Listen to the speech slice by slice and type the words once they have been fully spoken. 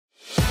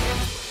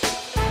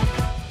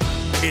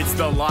It's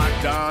the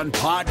Locked On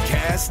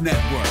Podcast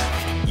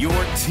Network, your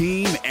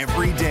team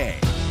every day.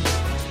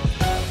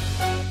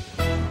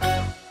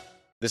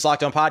 This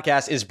Locked On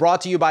Podcast is brought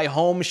to you by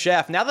Home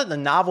Chef. Now that the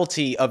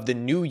novelty of the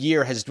new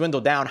year has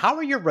dwindled down, how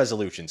are your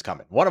resolutions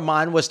coming? One of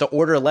mine was to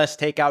order less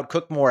takeout,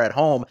 cook more at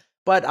home,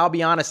 but I'll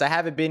be honest, I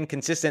haven't been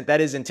consistent. That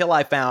is until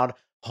I found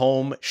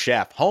Home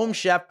Chef. Home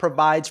Chef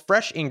provides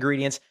fresh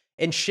ingredients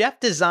and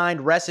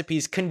chef-designed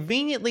recipes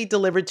conveniently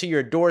delivered to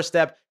your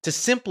doorstep to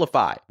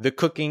simplify the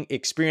cooking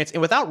experience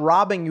and without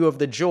robbing you of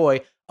the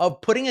joy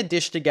of putting a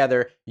dish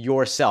together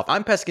yourself.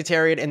 I'm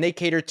pescatarian and they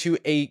cater to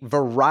a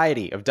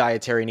variety of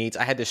dietary needs.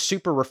 I had this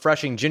super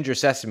refreshing ginger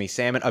sesame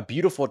salmon, a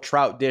beautiful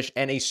trout dish,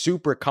 and a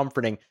super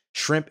comforting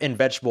shrimp and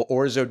vegetable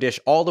orzo dish,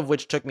 all of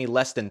which took me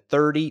less than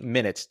 30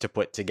 minutes to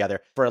put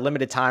together. For a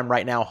limited time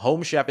right now,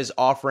 Home Chef is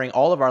offering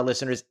all of our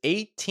listeners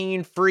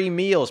 18 free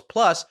meals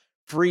plus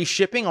free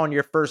shipping on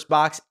your first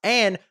box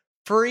and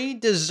free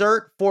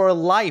dessert for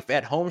life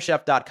at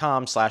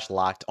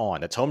homechef.com/lockedon.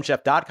 That's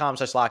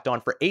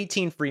homechef.com/lockedon for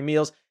 18 free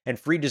meals and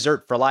free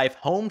dessert for life.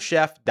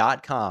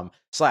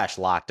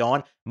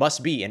 Homechef.com/lockedon.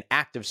 Must be an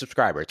active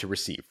subscriber to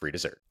receive free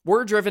dessert.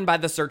 We're driven by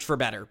the search for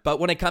better,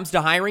 but when it comes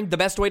to hiring, the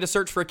best way to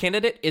search for a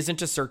candidate isn't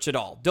to search at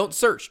all. Don't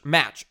search,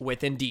 match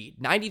with Indeed.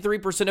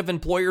 93% of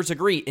employers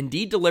agree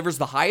Indeed delivers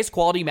the highest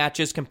quality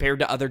matches compared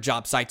to other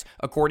job sites,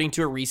 according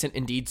to a recent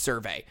Indeed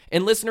survey.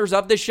 And listeners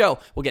of this show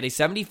will get a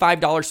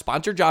 $75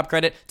 sponsored job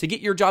credit to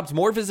get your jobs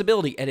more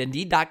visibility at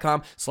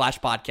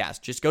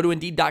Indeed.com/podcast. Just go to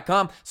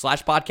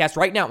Indeed.com/podcast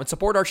right now and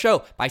support our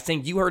show by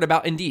saying you heard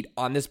about Indeed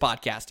on this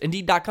podcast.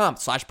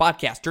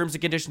 Indeed.com/podcast. Terms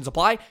and conditions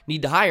apply.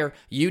 Need to hire?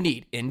 You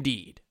need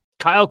Indeed.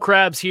 Kyle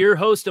Krabs here,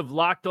 host of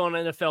Locked On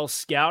NFL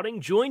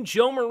Scouting. Join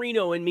Joe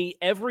Marino and me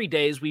every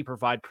day as we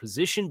provide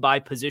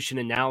position-by-position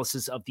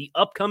analysis of the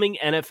upcoming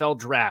NFL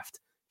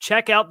Draft.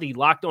 Check out the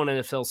Locked On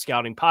NFL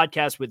Scouting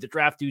podcast with the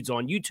Draft Dudes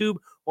on YouTube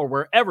or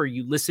wherever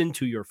you listen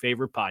to your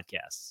favorite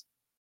podcasts.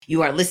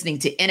 You are listening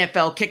to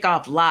NFL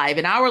Kickoff Live,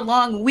 an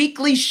hour-long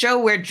weekly show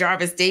where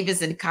Jarvis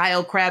Davis and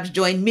Kyle Krabs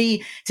join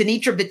me,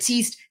 Tanitra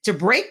Batiste, to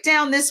break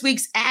down this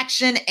week's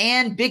action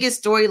and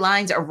biggest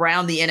storylines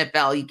around the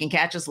NFL. You can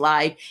catch us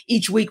live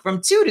each week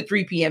from 2 to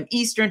 3 p.m.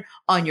 Eastern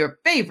on your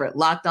favorite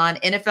Locked On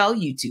NFL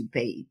YouTube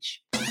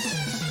page.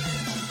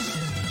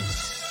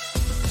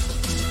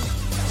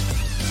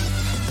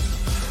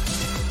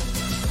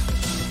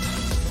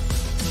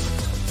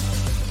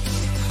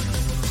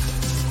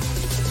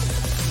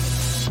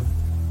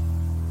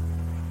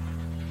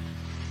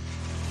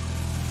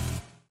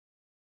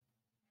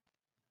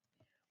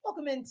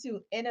 Welcome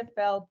into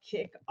NFL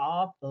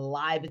Kickoff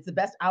Live. It's the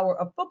best hour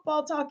of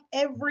football talk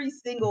every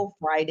single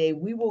Friday.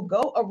 We will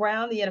go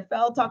around the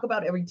NFL, talk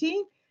about every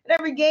team and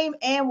every game,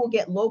 and we'll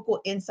get local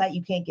insight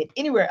you can't get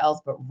anywhere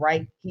else but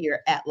right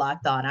here at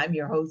Locked On. I'm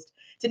your host,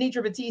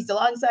 Tanitra Batiste.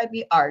 Alongside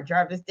me are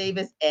Jarvis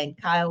Davis and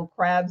Kyle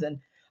Krabs. And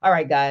all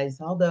right,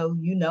 guys, although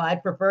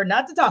I'd prefer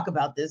not to talk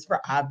about this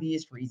for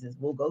obvious reasons,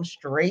 we'll go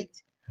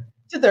straight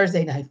to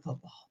Thursday Night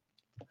Football.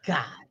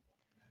 God.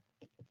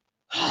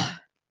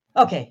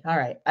 Okay, all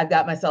right. I've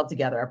got myself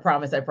together. I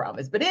promise.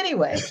 But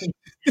anyway,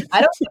 I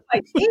don't think my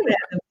team had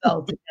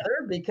themselves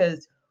together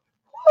because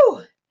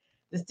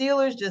the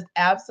Steelers just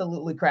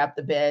absolutely crapped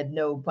the bed,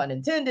 no pun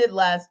intended,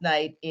 last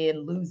night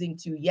in losing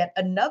to yet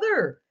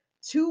another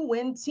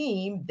 2-win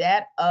team,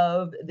 that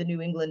of the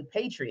New England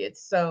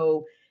Patriots.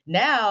 So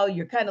now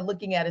you're kind of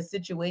looking at a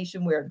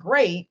situation where,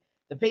 great,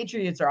 the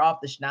Patriots are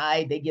off the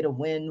schneid. They get a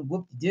win,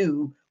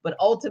 whoop-de-doo. But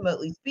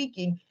ultimately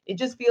speaking, it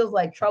just feels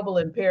like trouble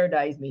in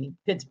paradise, meaning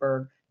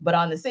Pittsburgh. But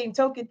on the same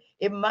token,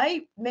 it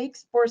might make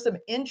for some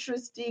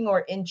interesting or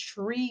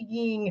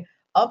intriguing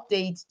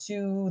updates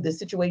to the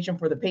situation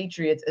for the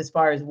Patriots as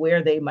far as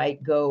where they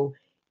might go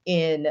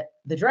in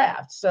the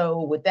draft.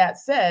 So with that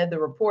said, the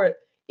report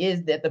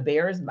is that the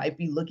Bears might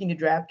be looking to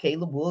draft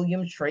Caleb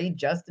Williams, trade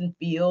Justin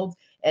Fields.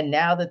 And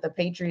now that the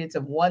Patriots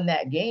have won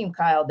that game,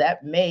 Kyle,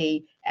 that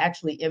may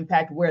actually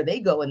impact where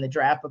they go in the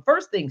draft. But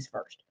first things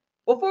first,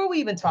 before we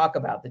even talk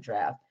about the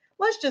draft,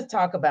 let's just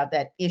talk about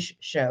that ish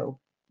show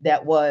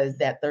that was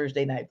that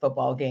Thursday Night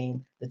Football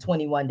game, the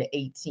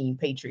 21-18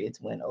 Patriots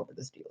win over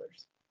the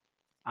Steelers.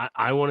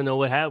 I want to know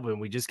what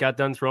happened. We just got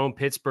done throwing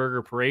Pittsburgh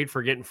a parade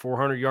for getting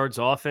 400 yards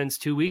offense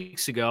 2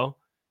 weeks ago.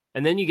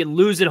 And then you can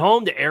lose at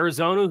home to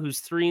Arizona,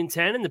 who's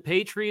 3-10, and the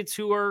Patriots,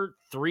 who are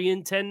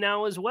 3-10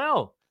 now as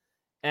well.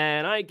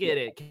 And I get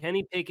it.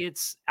 Kenny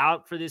Pickett's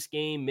out for this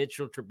game.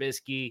 Mitchell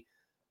Trubisky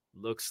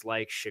looks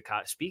like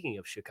Chicago. Speaking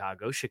of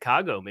Chicago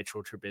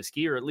Mitchell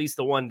Trubisky, or at least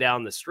the one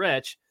down the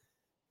stretch.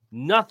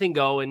 Nothing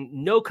going,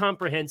 no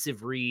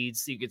comprehensive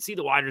reads. You could see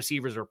the wide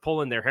receivers are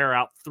pulling their hair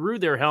out through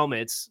their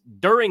helmets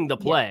during the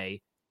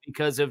play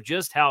because of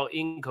just how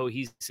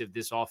incohesive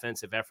this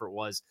offensive effort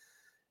was.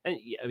 And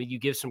I mean, you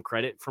give some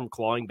credit from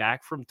clawing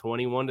back from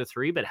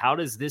 21-3, but how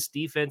does this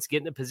defense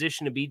get in a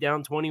position to be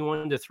down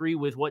 21-3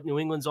 with what New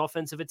England's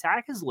offensive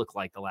attack has looked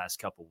like the last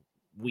couple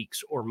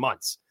weeks or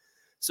months?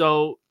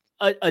 So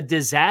a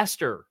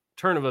disaster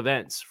turn of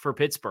events for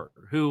Pittsburgh,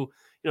 who,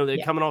 they're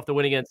coming off the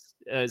win against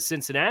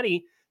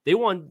Cincinnati. They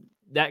won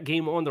that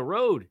game on the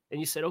road, and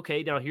you said,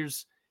 okay, now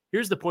here's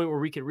the point where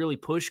we could really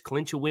push,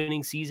 clinch a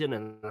winning season,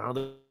 and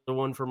another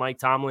one for Mike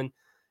Tomlin.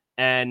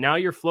 And now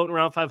you're floating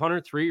around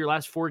 500. 3 of your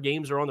last 4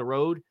 games are on the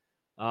road.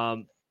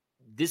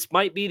 This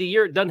might be the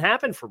year it doesn't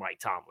happen for Mike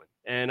Tomlin.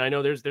 And I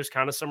know there's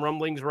kind of some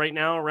rumblings right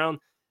now around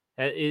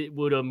it.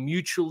 Would a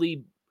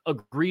mutually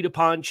agreed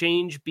upon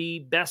change be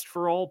best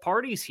for all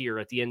parties here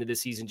at the end of the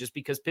season, just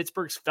because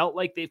Pittsburgh's felt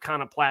like they've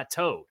kind of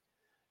plateaued.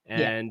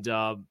 And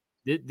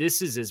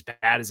this is as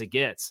bad as it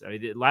gets. I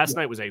mean, last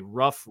night was a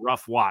rough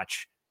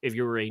watch if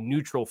you were a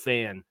neutral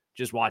fan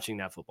just watching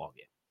that football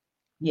game.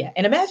 Yeah.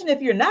 And imagine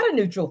if you're not a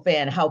neutral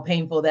fan, how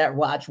painful that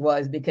watch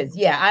was, because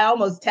I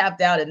almost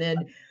tapped out, and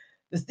then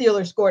the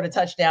Steelers scored a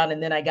touchdown,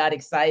 and then I got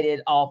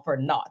excited all for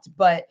naught.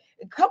 But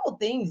a couple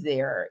things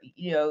there,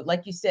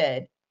 like you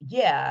said,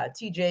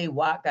 TJ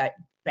Watt got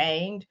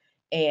banged,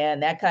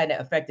 and that kind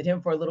of affected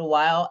him for a little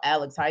while.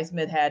 Alex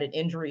Highsmith had an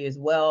injury as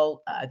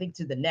well, I think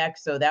to the neck.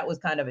 So that was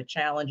kind of a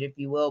challenge, if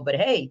you will. But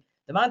hey,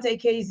 Devontae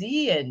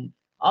KZ and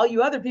all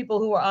you other people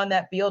who were on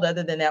that field,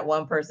 other than that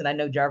one person, I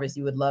know, Jarvis,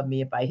 you would love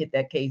me if I hit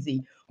that KZ.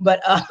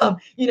 But,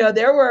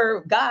 there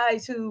were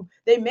guys who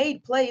they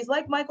made plays,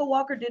 like Michael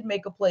Walker did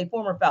make a play,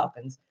 former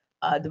Falcons,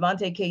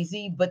 Devontae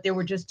KZ, but there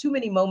were just too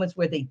many moments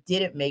where they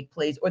didn't make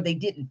plays, or they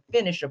didn't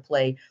finish a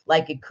play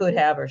like it could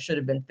have or should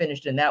have been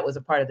finished. And that was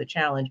a part of the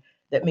challenge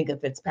that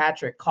Minkah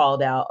Fitzpatrick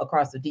called out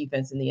across the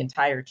defense and the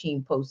entire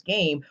team post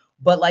game.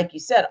 But like you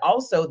said,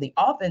 also the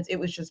offense, it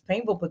was just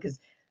painful because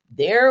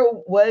there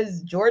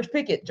was George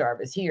Pickett,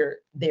 Jarvis,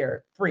 here,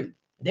 there, free.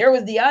 There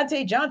was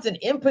Deontay Johnson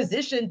in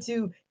position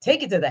to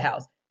take it to the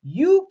house.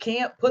 You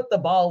can't put the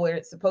ball where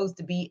it's supposed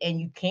to be, and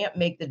you can't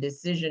make the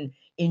decision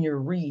in your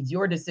reads.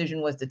 Your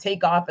decision was to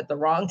take off at the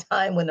wrong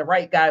time when the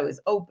right guy was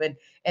open,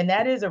 and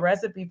that is a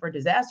recipe for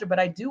disaster. But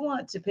I do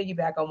want to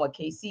piggyback on what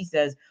KC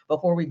says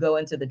before we go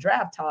into the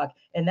draft talk,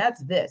 and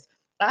that's this.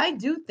 I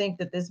do think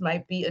that this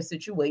might be a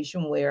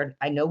situation where,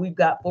 I know we've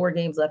got 4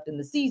 games left in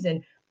the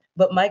season,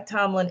 but Mike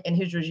Tomlin and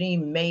his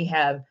regime may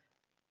have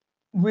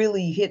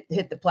really hit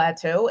the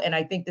plateau. And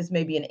I think this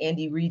may be an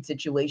Andy Reid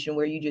situation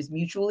where you just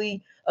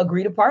mutually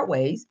agree to part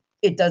ways.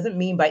 It doesn't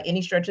mean by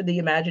any stretch of the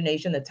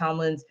imagination that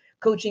Tomlin's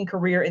coaching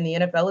career in the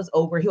NFL is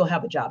over. He'll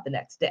have a job the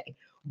next day.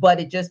 But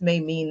it just may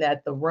mean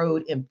that the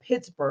road in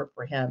Pittsburgh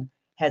for him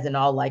has in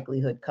all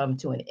likelihood come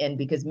to an end,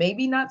 because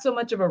maybe not so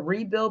much of a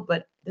rebuild,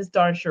 but this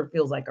darn sure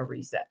feels like a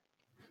reset.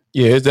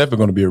 Yeah, it's definitely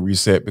going to be a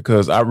reset,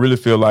 because I really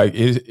feel like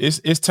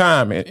it's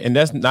time. And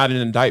that's not an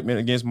indictment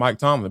against Mike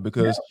Tomlin,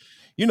 because,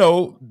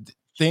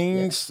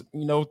 things,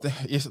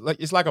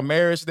 it's like a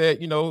marriage that,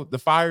 the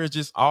fire is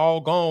just all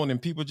gone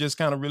and people just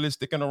kind of really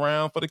sticking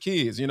around for the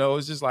kids.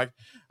 It's just like,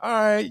 all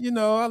right,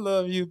 I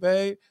love you,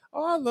 babe.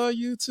 Oh, I love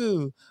you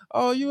too.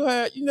 Oh, you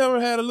never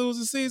had a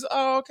losing season.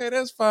 Oh, okay,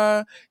 that's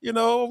fine. We're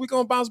going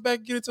to bounce back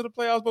and get into the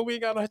playoffs, but we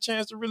ain't got a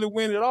chance to really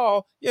win it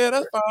all. Yeah,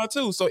 that's fine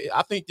too. So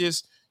I think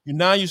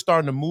now you're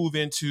starting to move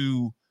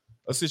into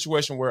a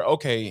situation where,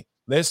 okay,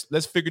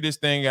 let's figure this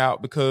thing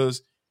out,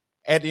 because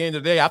at the end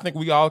of the day, I think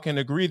we all can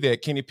agree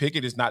that Kenny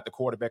Pickett is not the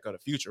quarterback of the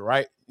future,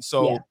 right?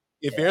 So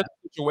if there's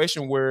a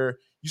situation where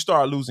you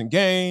start losing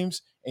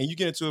games and you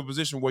get into a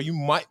position where you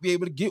might be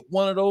able to get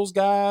one of those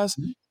guys,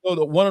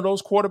 one of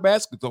those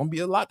quarterbacks, there's going to be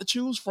a lot to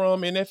choose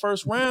from in that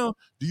first round.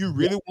 Do you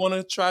really want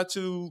to try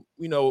to,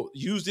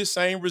 use this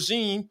same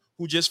regime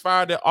who just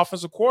fired their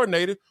offensive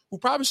coordinator, who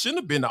probably shouldn't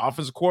have been the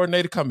offensive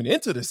coordinator coming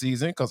into the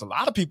season, because a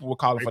lot of people were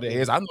calling for their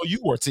heads. I know you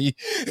were, T.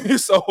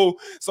 So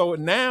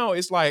now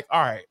it's like,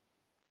 all right,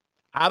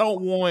 I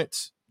don't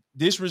want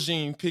this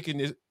regime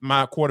picking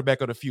my quarterback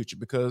of the future,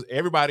 because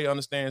everybody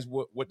understands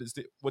what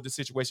the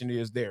situation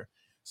is there.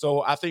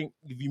 So I think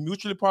if you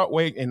mutually part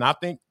ways, and I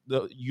think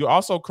you're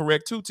also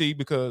correct too, T,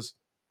 because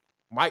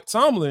Mike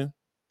Tomlin,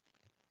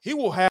 he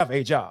will have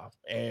a job,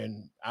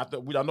 and I know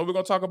we're going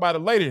to talk about it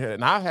later here,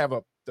 and I have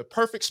the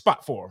perfect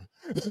spot for him,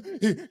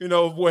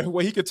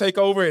 where he could take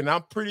over, and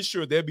I'm pretty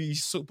sure there'll be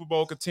Super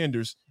Bowl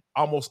contenders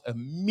almost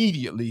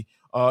immediately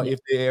if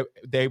they're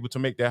able to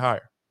make that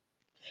hire.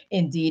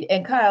 Indeed.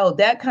 And Kyle,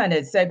 that kind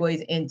of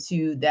segues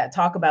into that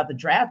talk about the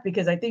draft,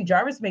 because I think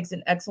Jarvis makes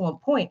an excellent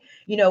point.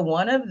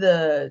 One of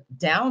the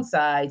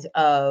downsides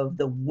of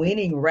the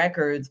winning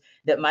records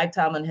that Mike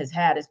Tomlin has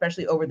had,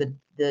 especially over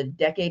the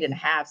decade and a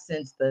half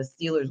since the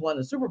Steelers won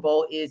the Super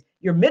Bowl, is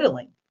you're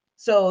middling.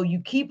 So you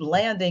keep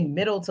landing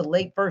middle to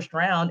late first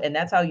round, and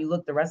that's how you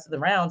look the rest of the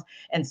rounds.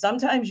 And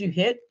sometimes you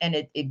hit and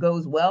it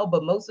goes well,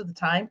 but most of the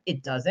time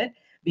it doesn't,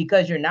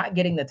 because you're not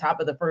getting the top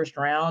of the first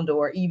round,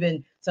 or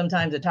even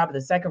sometimes the top of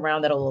the second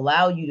round that'll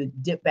allow you to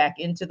dip back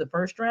into the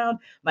first round.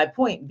 My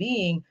point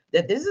being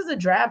that this is a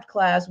draft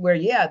class where,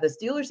 the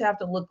Steelers have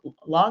to look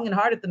long and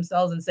hard at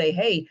themselves and say,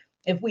 hey,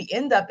 if we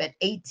end up at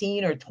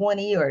 18 or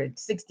 20 or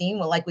 16,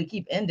 like we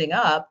keep ending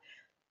up,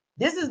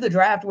 this is the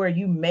draft where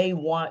you may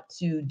want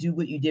to do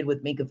what you did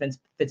with Minkah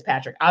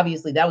Fitzpatrick.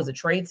 Obviously, that was a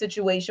trade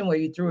situation where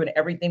you threw in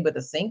everything but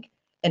the sink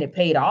and it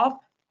paid off.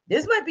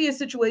 This might be a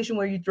situation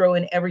where you throw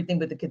in everything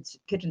but the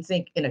kitchen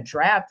sink in a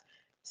draft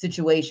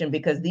situation,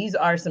 because these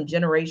are some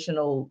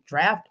generational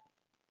draft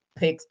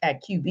picks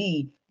at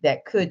QB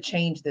that could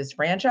change this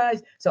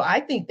franchise. So I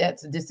think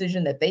that's a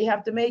decision that they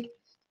have to make.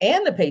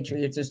 And the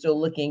Patriots are still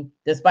looking,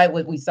 despite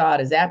what we saw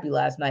at Zappy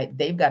last night,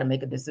 they've got to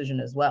make a decision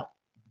as well.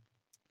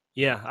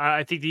 Yeah,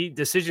 I think the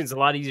decision's a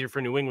lot easier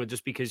for New England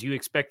just because you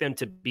expect them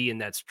to be in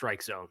that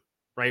strike zone,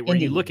 right? Where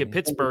Indeed. you look at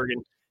Pittsburgh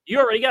and you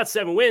already got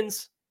 7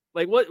 wins.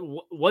 Like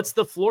what's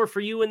the floor for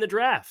you in the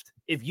draft?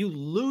 If you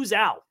lose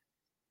out,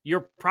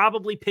 you're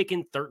probably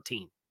picking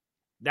 13.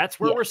 That's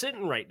where we're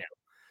sitting right now.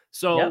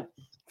 So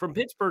from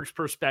Pittsburgh's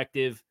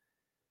perspective,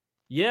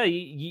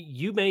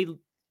 you may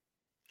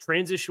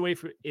transition away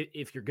from,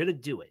 if you're going to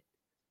do it,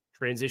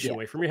 transition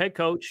away from your head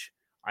coach,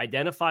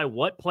 identify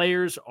what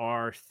players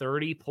are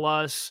 30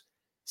 plus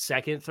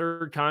second,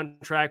 third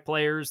contract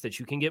players that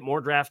you can get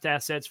more draft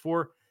assets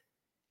for.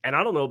 And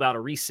I don't know about a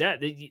reset.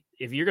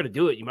 If you're going to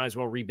do it, you might as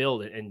well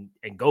rebuild it and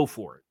go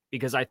for it,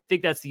 because I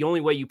think that's the only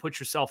way you put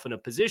yourself in a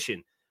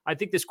position. I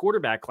think this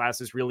quarterback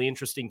class is really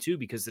interesting too,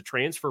 because the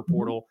transfer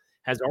portal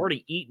has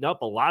already eaten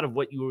up a lot of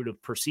what you would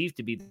have perceived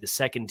to be the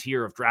second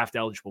tier of draft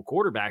eligible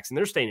quarterbacks, and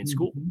they're staying in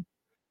school.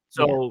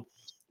 So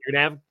you're going to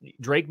have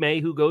Drake May,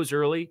 who goes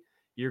early.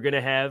 You're going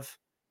to have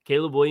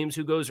Caleb Williams,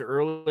 who goes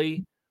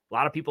early. A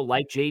lot of people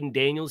like Jaden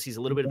Daniels. He's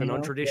a little bit of an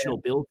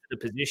untraditional build to the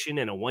position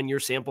and a 1-year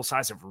sample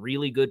size of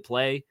really good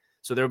play.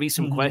 So there'll be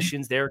some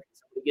questions there. Can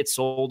somebody get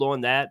sold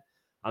on that?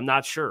 I'm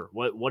not sure.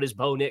 What is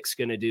Bo Nix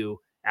going to do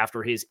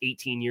after his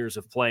 18 years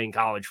of playing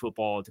college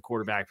football at the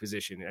quarterback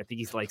position? I think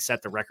he's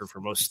set the record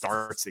for most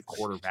starts at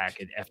quarterback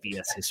in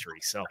FBS history.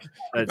 So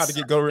that's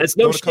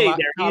no shade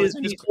there. He is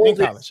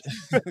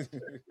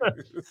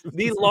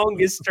the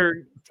longest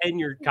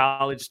tenured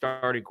college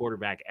starting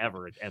quarterback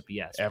ever at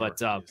FBS.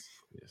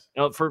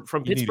 But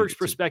from Pittsburgh's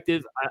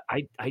perspective,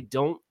 I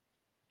don't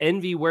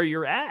envy where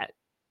you're at.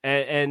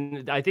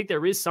 And I think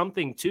there is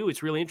something too.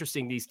 It's really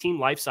interesting, these team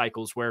life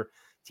cycles where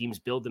teams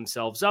build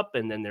themselves up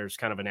and then there's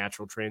kind of a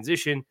natural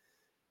transition.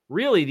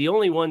 Really, the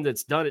only one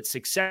that's done it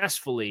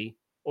successfully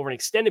over an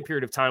extended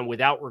period of time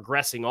without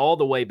regressing all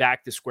the way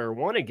back to square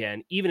one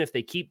again, even if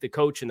they keep the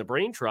coach and the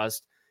brain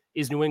trust,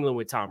 is New England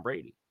with Tom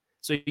Brady.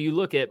 So you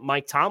look at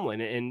Mike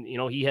Tomlin and,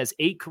 he has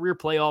 8 career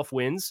playoff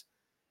wins,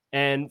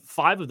 and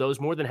 5 of those,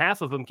 more than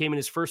half of them, came in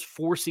his first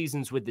 4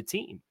 seasons with the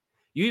team.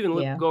 You even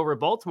look over at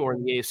Baltimore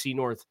in the AFC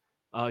North.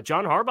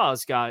 John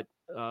Harbaugh's got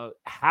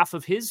half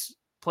of his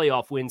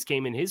playoff wins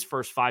came in his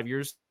first 5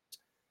 years,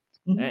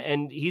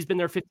 and he's been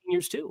there 15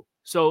 years too.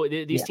 So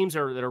these teams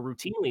that are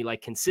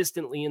routinely,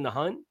 consistently in the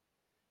hunt.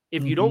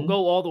 If you don't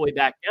go all the way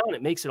back down,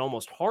 it makes it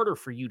almost harder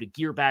for you to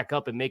gear back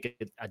up and make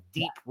a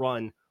deep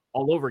run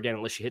all over again,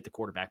 unless you hit the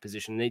quarterback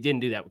position. And they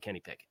didn't do that with Kenny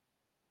Pickett.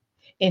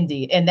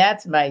 Indeed. And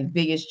that's my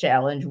biggest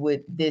challenge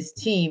with this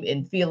team,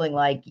 and feeling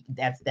like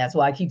that's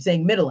why I keep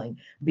saying middling,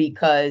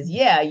 because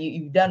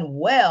you've done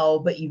well,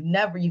 but you've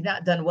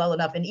not done well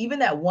enough. And even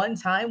that one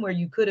time where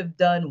you could have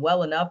done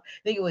well enough,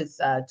 I think it was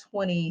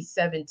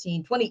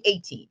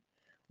 2018,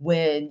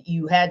 when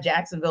you had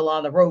Jacksonville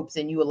on the ropes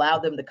and you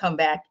allowed them to come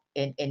back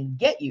and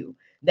get you.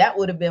 That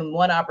would have been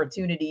one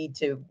opportunity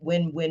to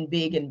win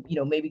big and,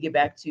 maybe get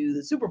back to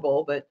the Super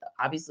Bowl, but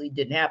obviously it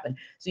didn't happen.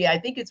 So I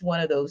think it's one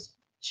of those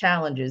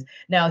challenges.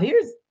 Now,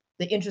 here's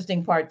the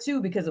interesting part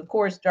too, because of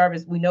course,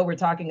 Jarvis, we know we're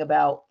talking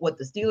about what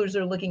the Steelers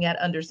are looking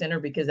at under center,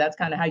 because that's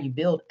kind of how you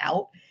build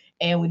out.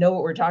 And we know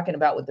what we're talking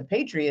about with the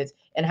Patriots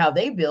and how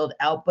they build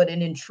out. But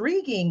an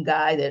intriguing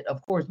guy that,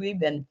 of course, we've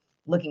been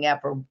looking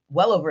at for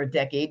well over a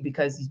decade,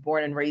 because he's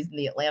born and raised in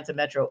the Atlanta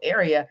metro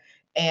area.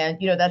 And,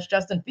 that's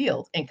Justin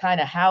Fields, and kind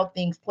of how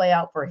things play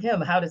out for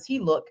him. How does he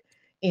look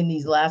in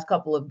these last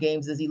couple of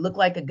games? Does he look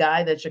like a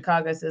guy that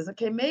Chicago says,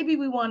 okay, maybe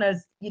we want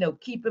to,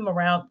 keep him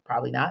around?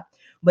 Probably not.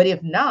 But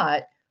if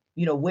not,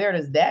 where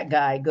does that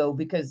guy go?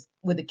 Because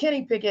with the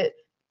Kenny Pickett,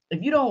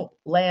 if you don't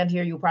land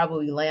here, you'll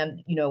probably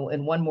land,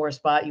 in one more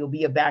spot. You'll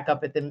be a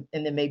backup at them,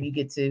 and then maybe you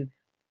get to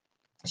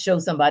show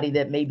somebody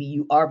that maybe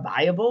you are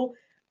viable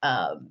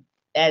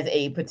as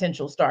a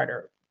potential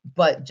starter.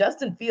 But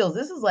Justin Fields,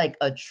 this is like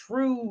a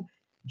true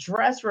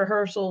dress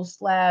rehearsal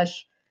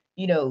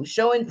 /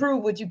 show and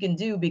prove what you can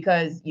do,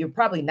 because you're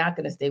probably not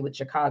going to stay with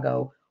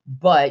Chicago,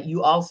 but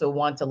you also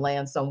want to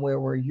land somewhere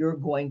where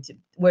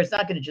where it's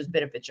not going to just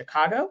benefit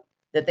Chicago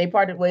that they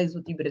parted ways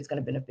with you, but it's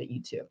going to benefit you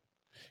too.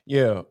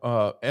 Yeah.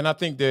 And I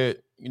think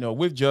that,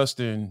 with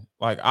Justin,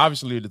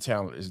 obviously the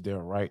talent is there,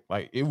 right?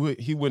 He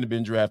wouldn't have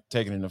been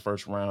taken in the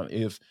first round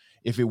if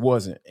it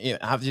wasn't. And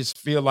I just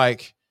feel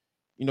like,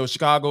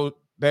 Chicago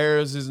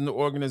Bears is an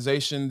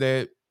organization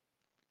that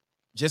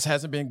just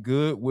hasn't been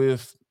good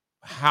with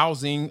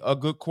housing a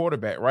good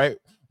quarterback, right?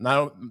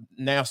 Now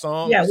we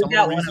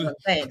got one of them.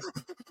 Thanks.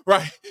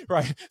 Right.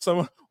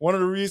 One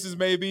of the reasons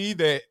may be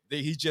that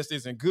he just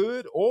isn't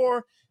good,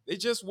 or it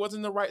just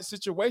wasn't the right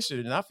situation.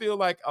 And I feel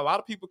like a lot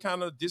of people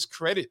kind of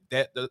discredit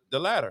the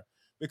latter,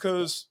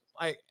 because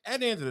at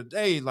the end of the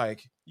day,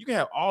 you can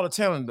have all the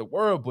talent in the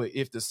world, but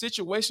if the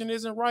situation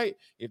isn't right,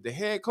 if the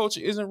head coach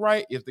isn't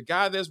right, if the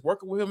guy that's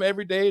working with him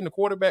every day and the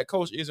quarterback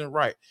coach isn't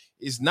right,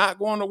 it's not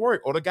going to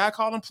work. Or the guy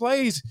calling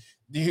plays,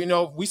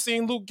 we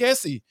seen Luke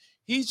Gessie.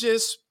 He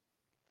just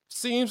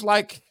seems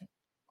like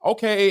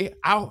okay,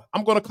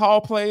 I'm going to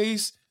call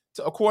plays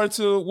according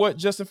to what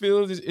Justin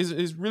Fields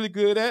is really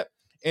good at.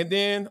 And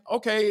then,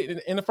 okay,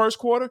 in the first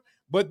quarter,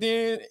 but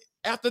then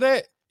after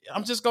that,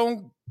 I'm just going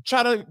to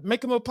try to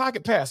make him a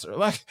pocket passer.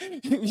 Like,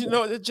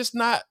 it's just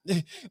not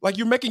like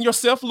you're making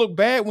yourself look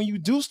bad when you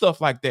do stuff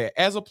like that.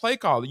 As a play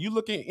caller, you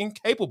looking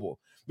incapable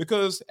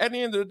because at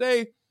the end of the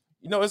day,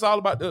 it's all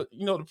about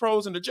the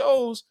pros and the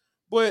Joes,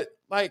 but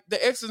like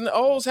the X's and the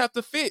O's have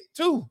to fit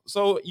too.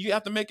 So you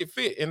have to make it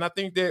fit. And I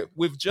think that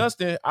with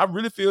Justin, I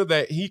really feel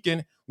that he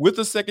can, with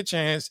a second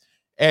chance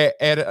at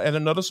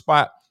another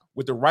spot,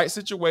 with the right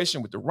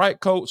situation, with the right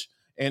coach,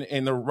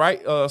 and the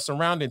right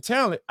surrounding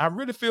talent, I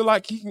really feel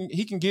like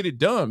he can get it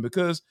done,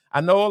 because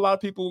I know a lot of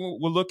people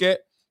will look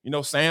at,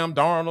 Sam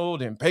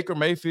Darnold and Baker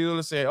Mayfield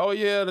and say, oh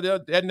yeah,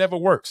 that never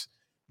works.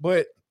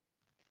 But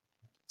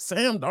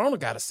Sam Darnold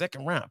got a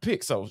second round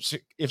pick. So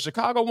if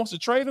Chicago wants to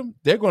trade him,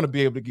 they're going to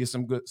be able to get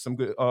some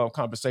good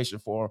conversation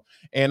for him.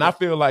 And I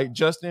feel like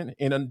Justin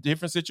in a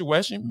different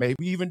situation,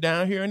 maybe even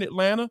down here in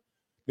Atlanta,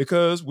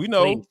 because we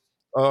know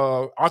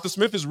Arthur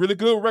Smith is really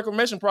good with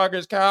reclamation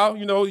progress. Kyle,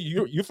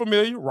 you're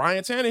familiar.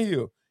 Ryan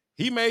Tannehill,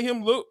 he made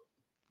him look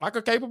like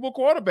a capable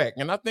quarterback.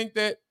 And I think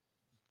that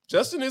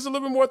Justin is a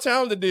little bit more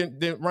talented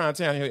than Ryan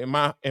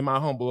Tannehill in my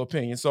humble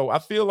opinion. So I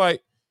feel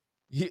like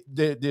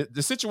the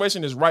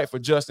situation is right for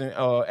Justin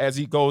as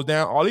he goes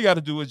down. All he got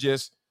to do is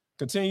just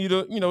continue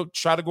to,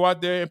 try to go out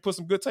there and put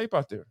some good tape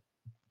out there.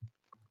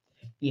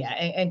 Yeah,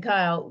 and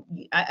Kyle,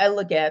 I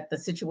look at the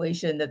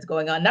situation that's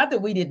going on. Not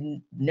that we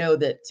didn't know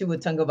that Tua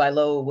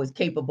Tagovailoa was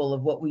capable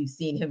of what we've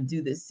seen him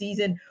do this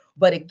season,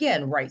 but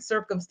again, right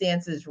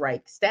circumstances,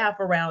 right staff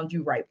around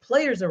you, right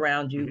players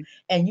around you,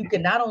 and you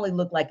can not only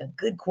look like a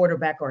good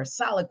quarterback or a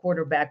solid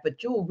quarterback,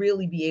 but you'll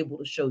really be able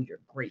to show your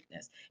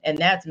greatness. And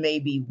that's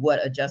maybe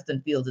what a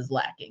Justin Fields is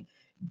lacking.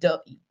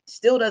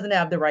 Still doesn't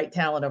have the right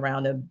talent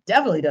around him,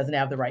 definitely doesn't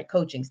have the right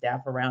coaching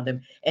staff around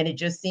him. And it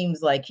just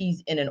seems like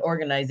he's in an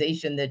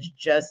organization that's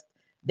just,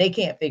 they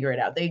can't figure it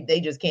out.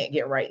 They just can't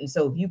get right. And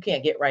so if you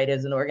can't get right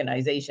as an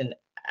organization,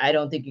 I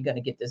don't think you're going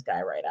to get this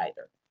guy right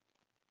either.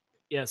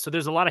 Yeah, so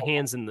there's a lot of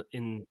hands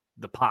in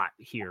the pot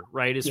here,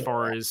 right? As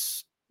far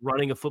as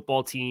running a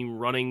football team,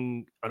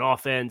 running an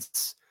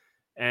offense.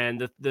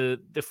 And the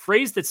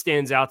phrase that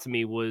stands out to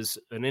me was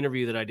an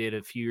interview that I did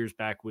a few years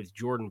back with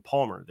Jordan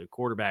Palmer, the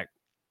quarterback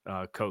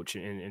coach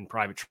and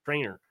private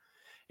trainer.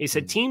 He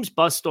said, teams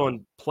bust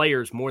on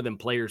players more than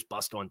players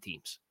bust on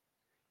teams.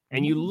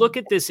 And you look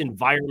at this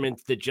environment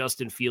that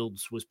Justin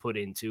Fields was put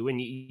into, and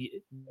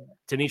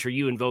Tanisha,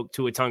 you invoked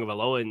Tua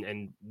Tagovailoa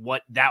and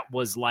what that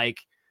was like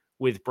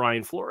with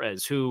Brian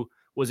Flores, who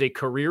was a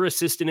career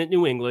assistant at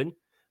New England.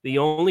 The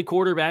only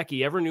quarterback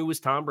he ever knew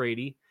was Tom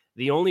Brady.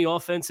 The only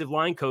offensive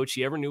line coach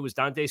he ever knew was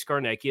Dante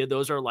Scarnecchia.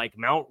 Those are like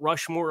Mount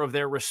Rushmore of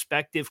their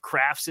respective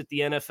crafts at the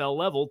NFL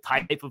level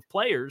type of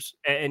players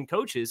and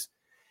coaches.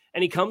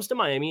 And he comes to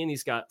Miami and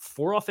he's got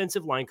 4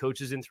 offensive line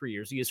coaches in 3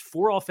 years. He has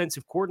 4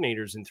 offensive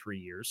coordinators in 3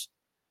 years.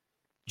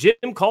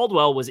 Jim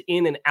Caldwell was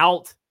in and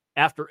out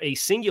after a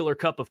singular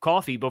cup of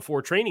coffee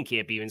before training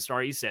camp even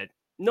started. He said,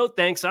 no,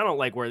 thanks. I don't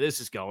like where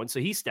this is going. So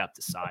he stepped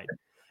aside.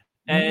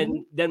 And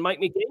then Mike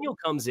McDaniel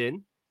comes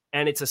in.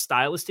 And it's a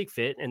stylistic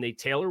fit, and they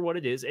tailor what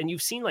it is. And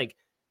you've seen like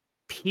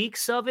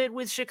peaks of it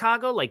with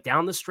Chicago, like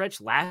down the stretch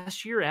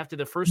last year after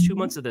the first 2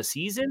 months of the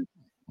season.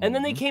 And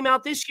then they came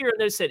out this year and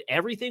they said,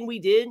 everything we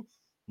did,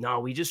 no,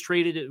 we just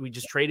traded it.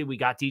 We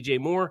got DJ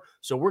Moore.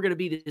 So we're going to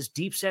be this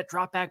deep set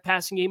drop back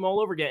passing game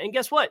all over again. And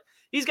guess what?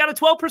 He's got a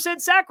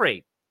 12% sack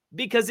rate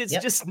because it's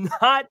just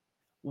not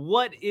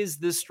what is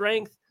the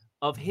strength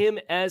of him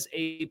as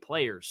a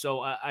player. So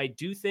I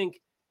do think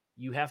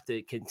you have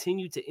to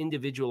continue to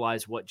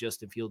individualize what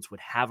Justin Fields would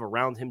have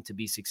around him to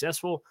be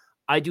successful.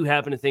 I do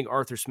happen to think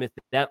Arthur Smith,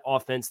 that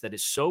offense that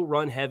is so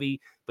run heavy,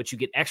 but you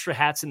get extra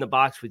hats in the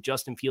box with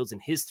Justin Fields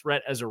and his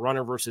threat as a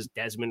runner versus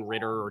Desmond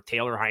Ritter or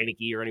Taylor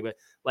Heineke or anybody.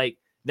 Like,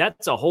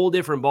 that's a whole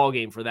different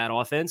ballgame for that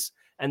offense.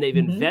 And they've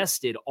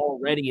invested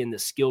already in the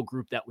skill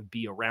group that would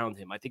be around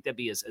him. I think that'd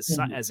be as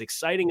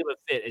exciting of a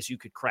fit as you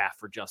could craft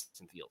for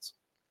Justin Fields.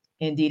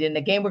 Indeed. And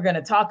the game we're going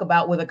to talk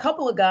about with a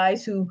couple of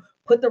guys who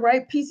put the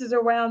right pieces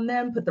around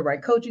them, put the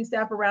right coaching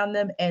staff around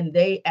them, and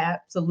they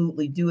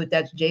absolutely do it.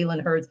 That's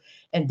Jalen Hurts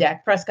and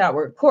Dak Prescott.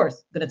 We're, of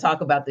course, going to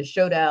talk about the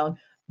showdown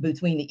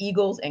between the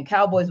Eagles and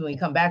Cowboys when we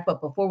come back.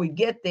 But before we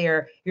get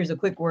there, here's a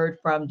quick word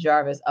from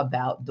Jarvis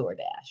about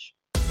DoorDash.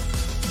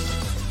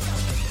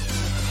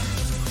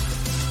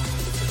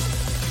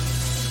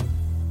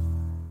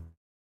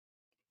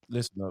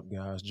 Listen up,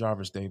 guys.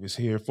 Jarvis Davis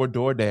here for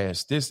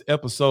DoorDash. This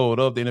episode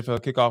of the NFL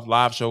Kickoff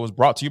Live Show is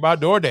brought to you by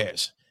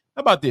DoorDash.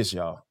 How about this,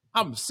 y'all?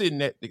 I'm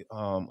sitting at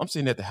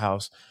the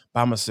house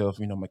by myself.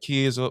 You know, my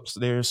kids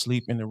upstairs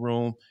sleep in the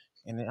room,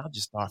 and then I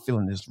just start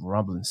feeling this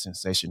rumbling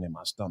sensation in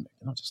my stomach,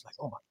 and I'm just like,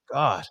 oh my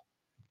God,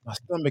 my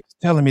stomach is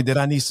telling me that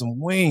I need some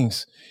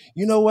wings.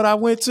 You know what I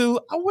went to?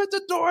 I went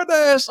to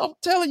DoorDash. I'm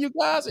telling you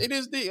guys, it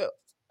is the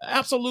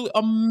absolute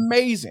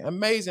amazing. And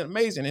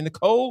the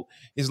code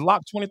is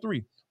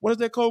LOCK23. What is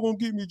that code going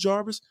to get me,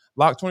 Jarvis?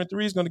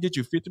 Lock23 is going to get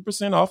you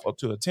 50% off up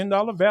to a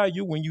 $10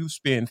 value when you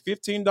spend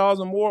 $15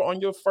 or more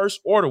on your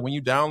first order when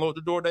you download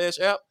the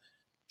DoorDash app.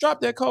 Drop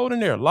that code in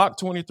there,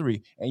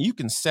 Lock23, and you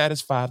can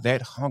satisfy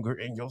that hunger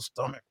in your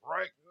stomach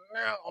right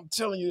now. I'm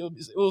telling you,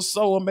 it was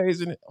so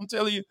amazing. I'm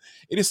telling you,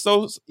 it is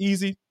so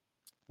easy,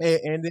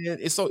 and then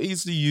it's so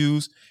easy to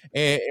use.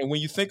 And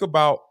when you think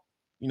about,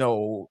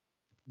 when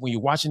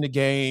you're watching the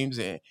games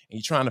and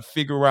you're trying to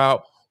figure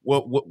out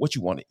what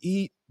you want to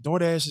eat,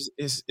 DoorDash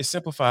it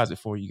simplifies it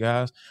for you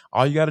guys.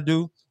 All you got to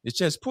do is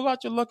just pull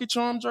out your Lucky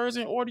Charm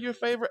jersey and order your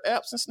favorite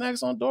apps and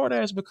snacks on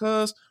DoorDash,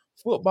 because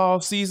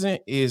football season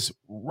is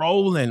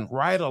rolling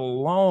right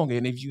along.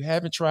 And if you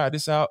haven't tried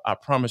this out, I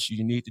promise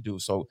you need to do.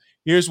 So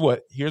here's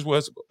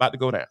what's about to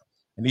go down.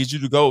 I need you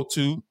to go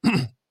to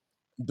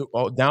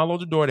download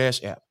the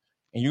DoorDash app,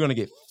 and you're going to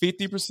get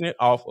 50%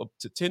 off up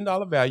to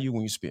 $10 value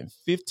when you spend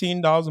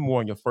 $15 or more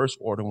on your first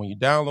order. When you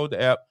download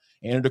the app,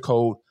 enter the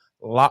code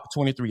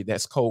LOCK23.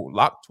 That's code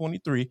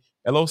LOCK23,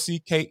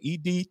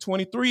 LOCKED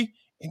 23,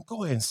 and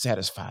go ahead and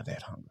satisfy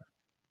that hunger.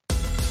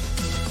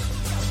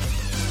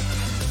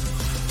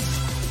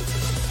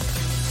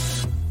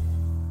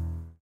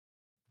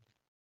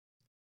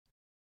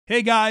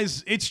 Hey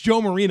guys, it's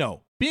Joe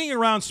Marino. Being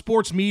around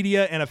sports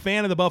media and a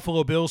fan of the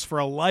Buffalo Bills for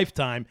a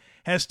lifetime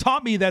has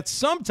taught me that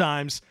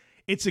sometimes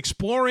it's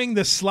exploring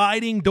the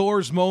sliding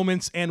doors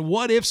moments and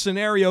what-if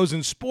scenarios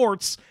in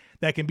sports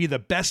that can be the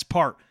best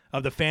part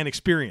of the fan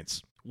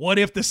experience. What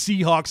if the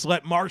Seahawks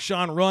let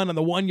Marshawn run on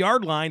the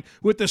 1-yard line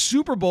with the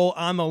Super Bowl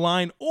on the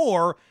line?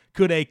 Or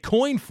could a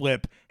coin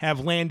flip have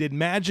landed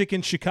Magic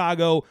in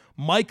Chicago,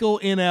 Michael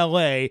in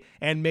LA,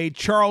 and made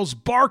Charles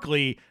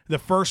Barkley the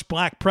first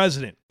black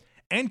president?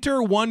 Enter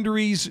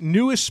Wondery's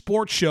newest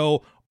sports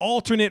show,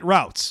 Alternate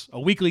Routes, a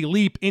weekly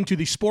leap into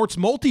the sports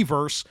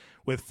multiverse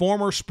with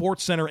former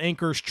SportsCenter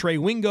anchors Trey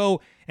Wingo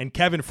and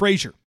Kevin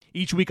Frazier.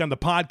 Each week on the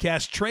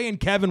podcast, Trey and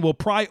Kevin will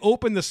pry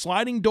open the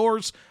sliding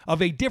doors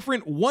of a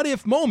different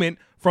what-if moment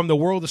from the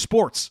world of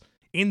sports.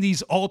 In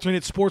these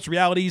alternate sports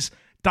realities,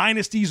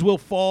 dynasties will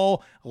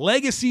fall,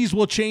 legacies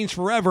will change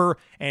forever,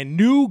 and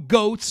new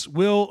GOATs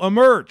will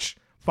emerge.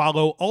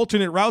 Follow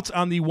Alternate Routes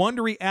on the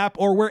Wondery app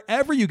or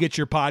wherever you get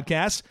your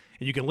podcasts,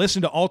 and you can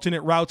listen to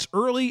Alternate Routes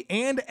early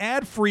and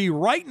ad-free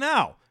right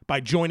now by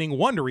joining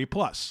Wondery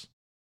Plus.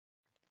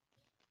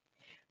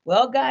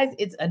 Well, guys,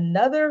 it's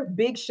another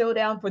big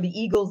showdown for the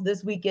Eagles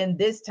this weekend.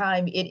 This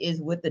time it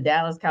is with the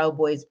Dallas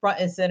Cowboys, front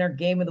and center,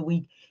 game of the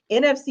week.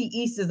 NFC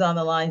East is on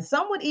the line.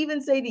 Some would even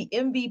say the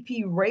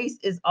MVP race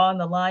is on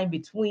the line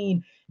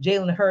between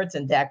Jalen Hurts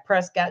and Dak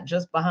Prescott,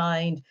 just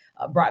behind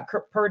Brock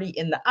Purdy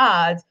in the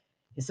odds.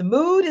 It's a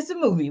mood, it's a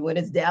movie when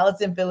it's Dallas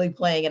and Philly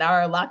playing. And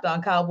our Locked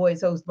On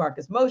Cowboys host,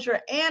 Marcus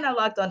Mosher, and our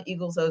Locked On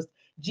Eagles host,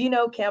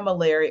 Gino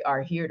Camilleri,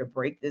 are here to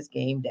break this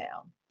game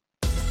down.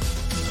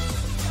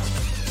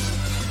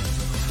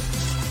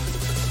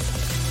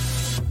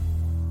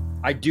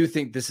 I do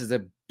think this is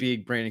a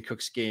big Brandon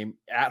Cooks game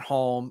at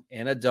home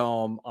in a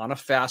dome on a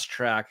fast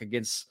track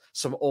against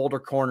some older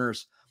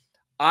corners.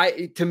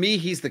 To me,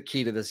 he's the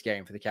key to this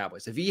game for the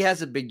Cowboys. If he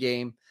has a big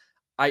game,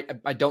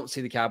 I don't see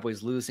the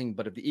Cowboys losing,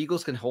 but if the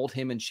Eagles can hold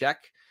him in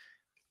check,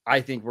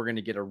 I think we're going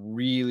to get a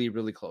really,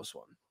 really close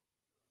one.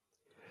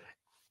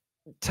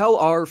 Tell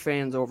our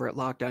fans over at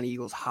Locked On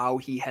Eagles how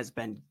he has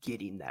been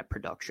getting that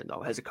production,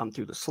 though. Has it come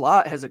through the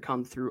slot? Has it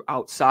come through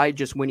outside,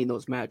 just winning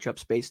those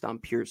matchups based on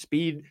pure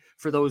speed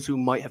for those who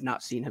might have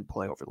not seen him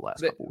play over the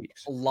last couple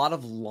weeks? A lot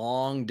of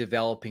long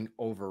developing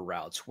over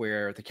routes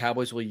where the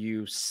Cowboys will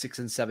use 6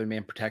 and 7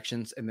 man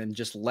protections and then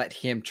just let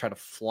him try to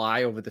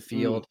fly over the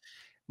field.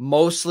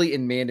 Mostly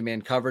in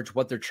man-to-man coverage.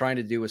 What they're trying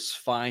to do is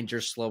find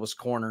your slowest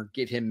corner,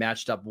 get him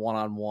matched up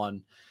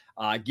one-on-one,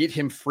 get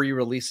him free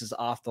releases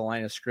off the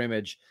line of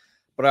scrimmage.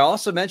 But I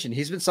also mentioned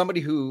he's been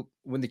somebody who,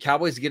 when the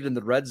Cowboys get in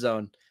the red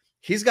zone,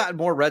 he's gotten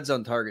more red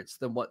zone targets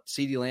than what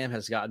CeeDee Lamb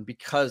has gotten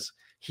because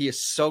he is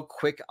so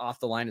quick off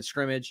the line of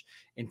scrimmage,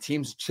 and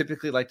teams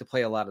typically like to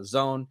play a lot of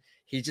zone.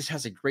 He just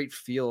has a great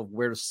feel of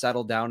where to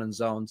settle down in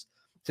zones.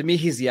 To me,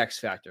 he's the X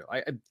factor.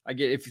 I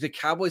get, if the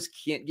Cowboys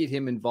can't get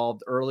him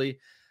involved early,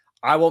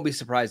 I won't be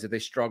surprised if they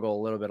struggle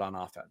a little bit on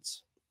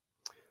offense.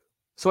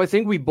 So I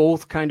think we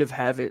both kind of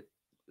have it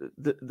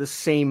the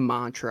same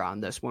mantra on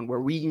this one,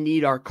 where we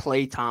need our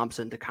Klay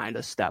Thompson to kind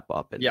of step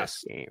up in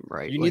this game,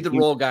 right? You need the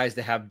role guys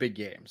to have big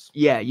games.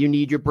 Yeah, you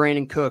need your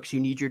Brandon Cooks, you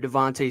need your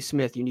Devontae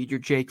Smith, you need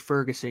your Jake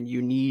Ferguson,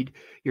 you need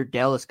your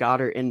Dallas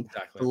Goedert. And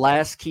the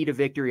last key to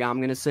victory I'm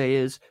going to say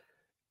is,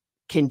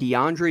 can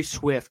DeAndre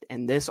Swift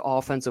and this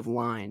offensive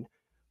line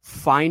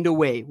find a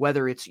way,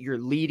 whether it's you're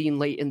leading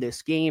late in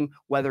this game,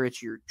 whether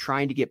it's you're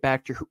trying to get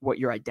back to what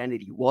your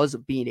identity was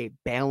of being a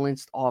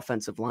balanced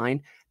offensive line,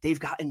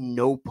 they've gotten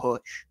no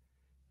push.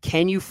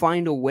 Can you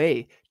find a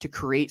way to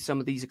create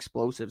some of these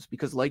explosives?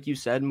 Because like you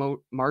said,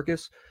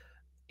 Marcus,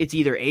 it's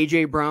either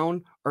A.J.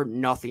 Brown or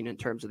nothing in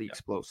terms of the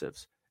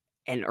explosives.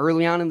 And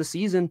early on in the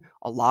season,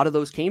 a lot of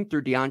those came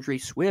through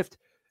DeAndre Swift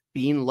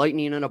being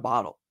lightning in a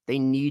bottle. They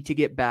need to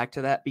get back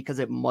to that, because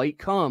it might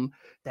come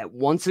that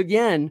once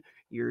again,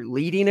 You're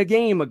leading a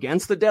game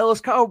against the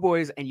Dallas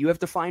Cowboys, and you have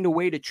to find a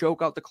way to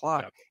choke out the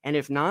clock. Yep. And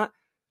if not,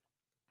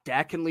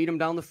 Dak can lead them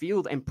down the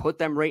field and put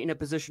them right in a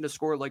position to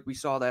score like we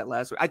saw that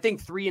last week. I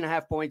think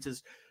 3.5 points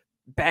is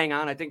bang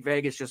on. I think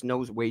Vegas just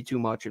knows way too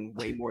much and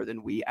way more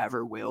than we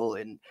ever will.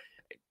 And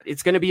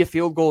it's going to be a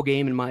field goal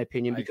game, in my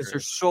opinion, because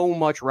there's so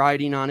much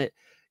riding on it.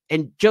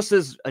 And just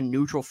as a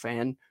neutral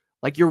fan,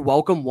 like, you're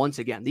welcome once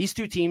again. These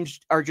two teams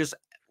are just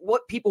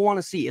what people want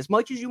to see. As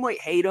much as you might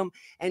hate them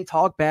and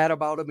talk bad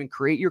about them and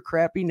create your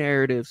crappy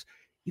narratives,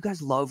 you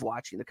guys love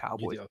watching the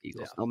Cowboys and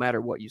Eagles, no matter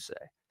what you say.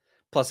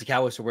 Plus, the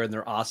Cowboys are wearing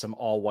their awesome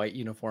all-white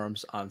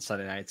uniforms on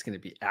Sunday night. It's going to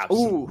be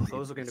absolutely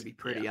those are going to be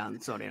pretty on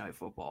Sunday Night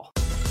Football.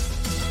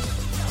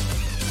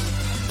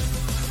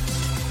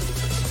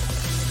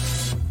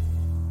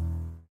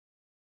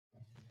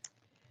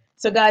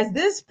 So, guys,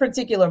 this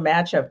particular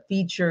matchup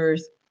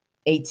features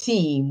a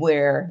team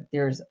where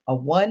there's a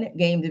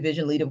 1-game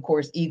division lead, of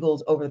course,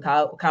 Eagles over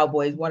the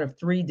Cowboys, one of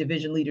 3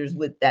 division leaders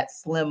with that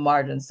slim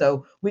margin.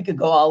 So we could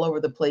go all over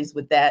the place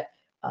with that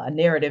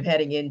narrative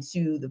heading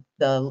into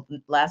the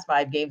last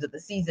 5 games of the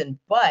season.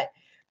 But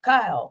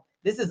Kyle,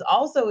 this is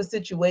also a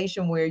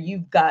situation where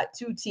you've got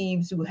 2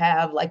 teams who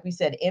have, like we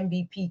said,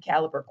 MVP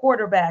caliber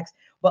quarterbacks,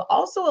 but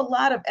also a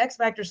lot of X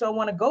factor. So I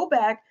want to go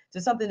back to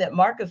something that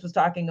Marcus was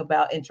talking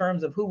about in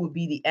terms of who would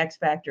be the X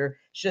factor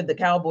should the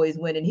Cowboys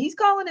win. And he's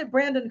calling it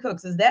Brandon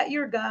Cooks. Is that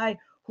your guy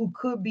who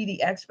could be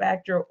the X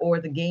factor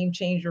or the game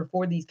changer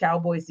for these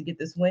Cowboys to get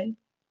this win?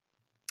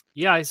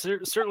 Yeah, I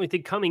certainly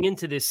think coming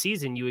into this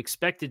season, you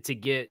expected to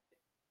get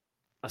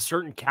a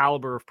certain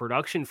caliber of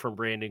production from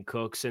Brandon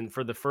Cooks. And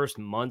for the first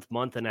month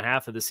and a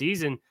half of the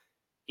season,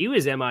 he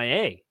was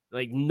MIA,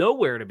 like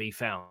nowhere to be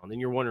found.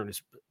 And you're wondering,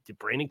 did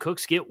Brandon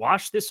Cooks get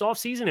washed this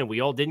offseason and we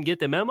all didn't get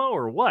the memo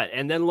or what?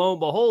 And then lo and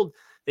behold,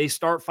 they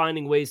start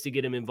finding ways to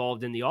get him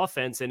involved in the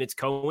offense. And it's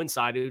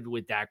coincided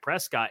with Dak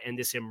Prescott and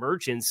this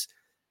emergence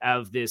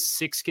of this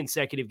 6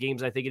 consecutive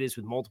games, I think it is,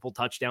 with multiple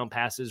touchdown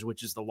passes,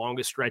 which is the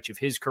longest stretch of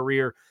his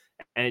career,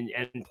 and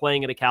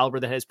playing at a caliber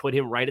that has put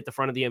him right at the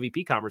front of the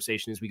MVP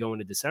conversation as we go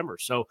into December.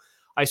 So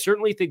I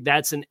certainly think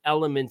that's an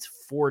element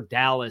for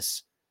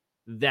Dallas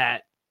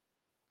that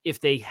if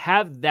they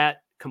have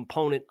that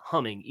component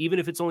humming, even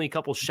if it's only a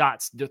couple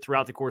shots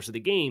throughout the course of the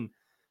game,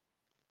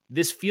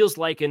 this feels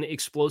like an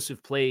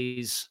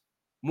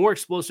more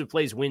explosive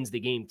plays wins the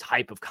game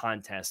type of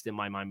contest in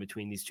my mind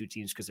between these 2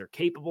 teams, because they're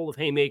capable of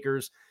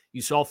haymakers.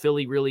 You saw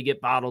Philly really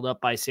get bottled up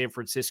by San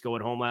Francisco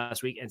at home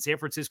last week, and San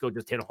Francisco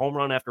just hit home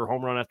run after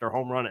home run after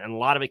home run, and a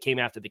lot of it came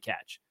after the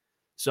catch.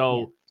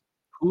 So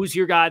who's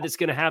your guy that's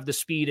going to have the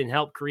speed and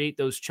help create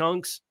those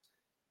chunks?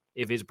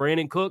 If it's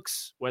Brandon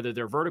Cooks, whether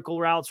they're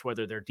vertical routes,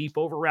 whether they're deep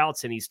over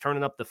routes, and he's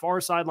turning up the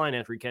far sideline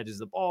after he catches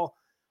the ball,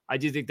 I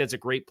do think that's a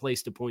great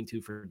place to point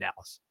to for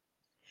Dallas.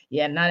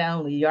 Yeah, not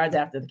only yards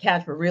after the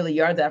catch, but really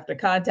yards after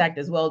contact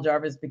as well,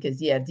 Jarvis, because,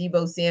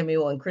 Deebo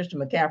Samuel and Christian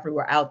McCaffrey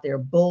were out there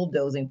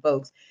bulldozing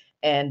folks.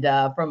 And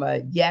from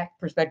a yak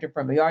perspective,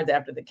 from a yards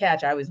after the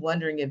catch, I was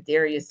wondering if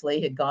Darius Slay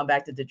had gone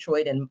back to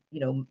Detroit and,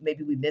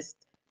 maybe we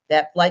missed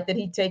that flight that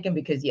he'd taken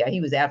because,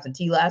 he was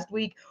absentee last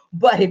week.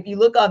 But if you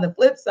look on the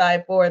flip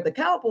side for the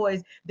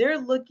Cowboys, they're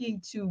looking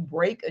to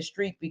break a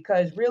streak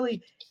because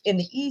really in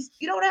the East,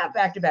 you don't have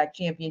back-to-back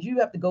champions. You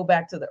have to go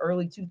back to the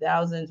early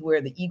 2000s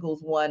where the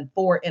Eagles won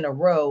 4 in a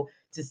row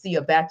to see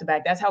a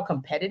back-to-back. That's how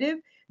competitive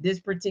this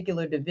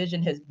particular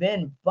division has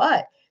been.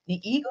 But the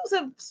Eagles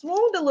have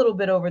swooned a little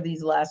bit over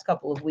these last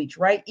couple of weeks,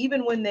 right?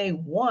 Even when they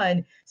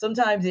won,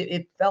 sometimes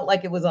it felt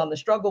like it was on the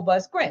struggle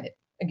bus. Granted,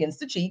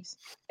 against the Chiefs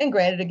and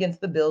granted against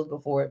the Bills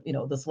before,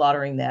 the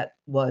slaughtering that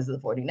was the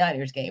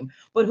 49ers game.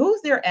 But who's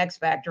their X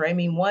factor? I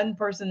mean, one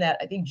person that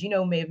I think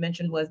Gino may have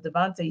mentioned was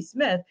Devontae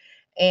Smith,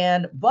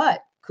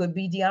 but could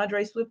be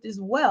DeAndre Swift as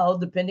well,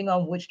 depending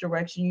on which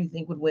direction you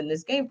think would win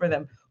this game for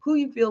them. Who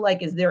you feel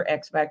like is their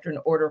X factor in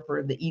order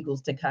for the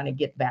Eagles to kind of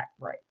get back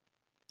right?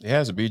 It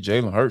has to be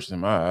Jalen Hurts in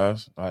my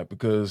eyes,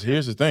 because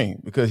here's the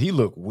thing, because he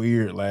looked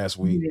weird last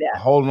week,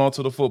 holding on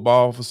to the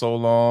football for so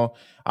long.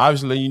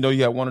 Obviously,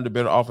 you have one of the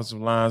better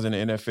offensive lines in the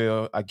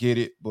NFL. I get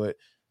it, but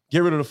get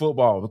rid of the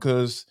football,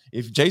 because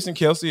if Jason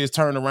Kelce is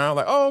turning around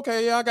like, oh,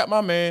 okay, yeah, I got my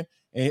man,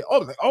 and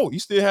he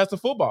still has the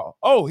football.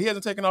 Oh, he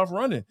hasn't taken off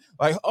running.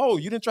 Like, oh,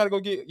 you didn't try to go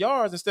get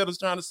yards instead of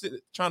trying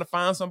to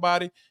find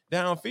somebody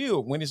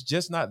downfield when it's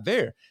just not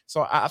there.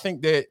 So I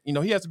think that,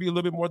 he has to be a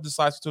little bit more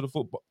decisive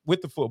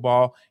with the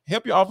football,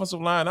 help your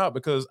offensive line out,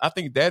 because I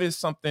think that is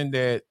something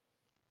that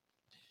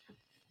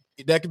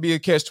could be a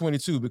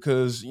catch-22,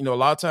 because, a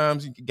lot of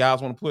times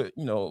guys want to put,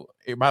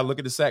 everybody look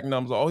at the sack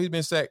numbers. Oh, he's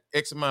been sacked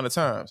X amount of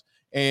times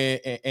and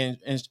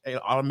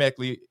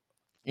automatically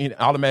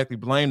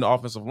blame the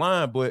offensive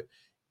line. But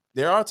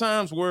there are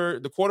times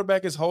where the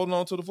quarterback is holding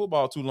on to the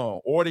football too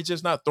long, or they're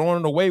just not throwing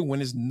it away when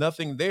there's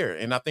nothing there.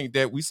 And I think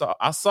that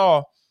I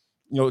saw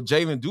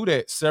Jalen do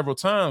that several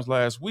times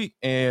last week.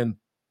 And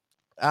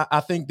I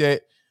think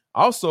that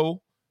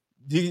also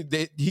he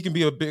can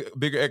be a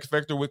bigger X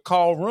factor with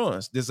call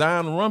runs,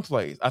 design run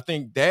plays. I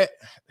think that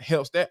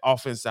helps that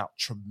offense out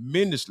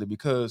tremendously,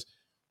 because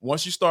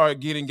once you start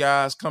getting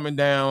guys coming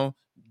down,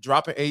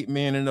 dropping 8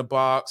 men in the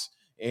box,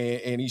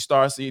 and he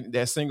starts seeing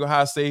that single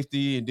high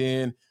safety, and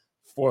then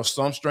for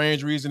some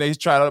strange reason they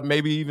try to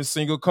maybe even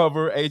single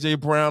cover AJ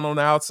Brown on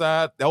the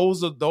outside.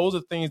 Those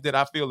are things that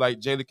I feel like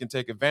Jalen can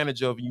take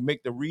advantage of. You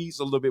make the reads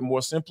a little bit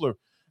more simpler.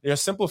 They're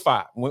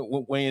simplified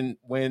when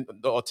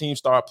the team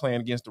start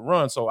playing against the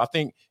run. So I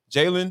think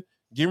Jalen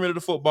getting rid of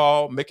the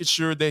football, making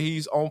sure that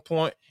he's on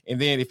point, and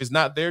then if it's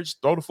not there,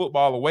 just throw the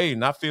football away.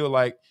 And I feel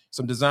like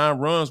some design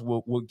runs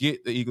will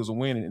get the Eagles a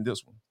win in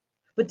this one.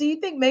 But do you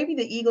think maybe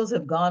the Eagles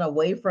have gone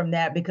away from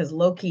that because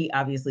low-key,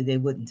 obviously they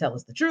wouldn't tell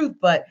us the truth,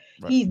 but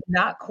Right. he's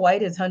not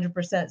quite his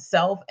 100%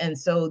 self. And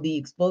so the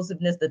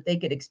explosiveness that they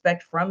could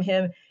expect from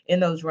him in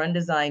those run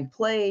design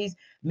plays,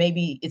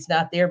 maybe it's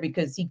not there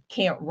because he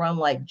can't run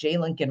like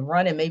Jalen can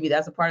run. And maybe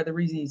that's a part of the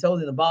reason he's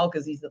holding the ball,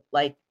 because he's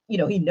like,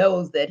 he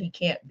knows that he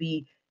can't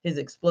be his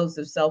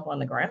explosive self on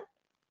the ground.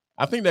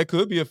 I think that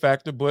could be a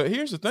factor, but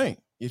here's the thing.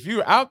 If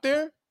you're out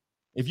there,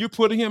 if you're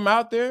putting him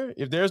out there,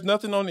 if there's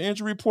nothing on the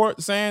injury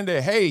report saying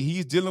that, hey,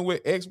 he's dealing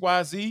with X,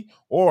 Y, Z,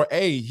 or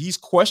hey, he's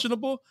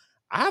questionable,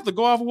 I have to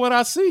go off of what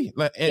I see.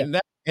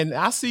 And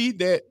I see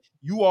that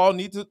you all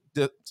need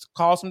to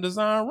call some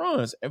design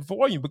runs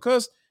for you,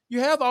 because you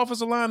have the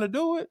offensive line to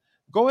do it.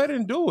 Go ahead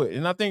and do it.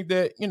 And I think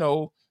that,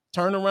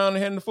 turn around and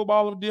handing the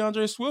football of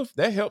DeAndre Swift,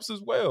 that helps as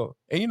well.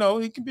 And,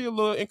 he can be a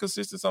little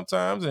inconsistent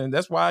sometimes, and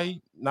that's why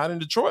he's not in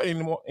Detroit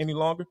any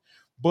longer.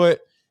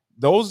 But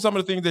those are some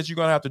of the things that you're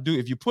going to have to do.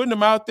 If you're putting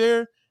them out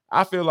there,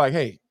 I feel like,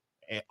 hey,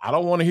 I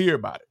don't want to hear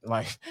about it.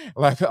 Like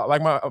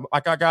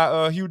I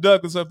got Hugh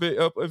Douglas up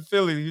in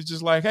Philly. He's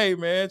just like, hey,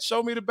 man,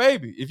 show me the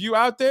baby. If you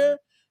out there,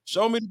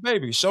 show me the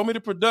baby. Show me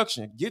the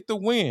production. Get the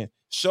win.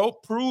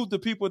 Prove to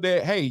people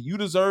that, hey, you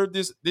deserve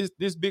this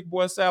big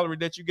boy salary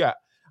that you got.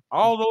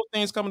 All those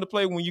things come into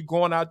play when you're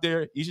going out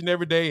there each and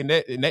every day, and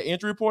that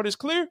injury report is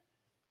clear.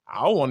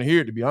 I don't want to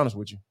hear it, to be honest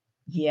with you.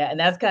 Yeah, and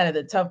that's kind of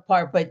the tough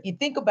part. But you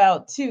think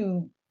about,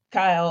 too,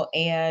 Kyle,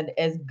 and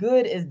as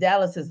good as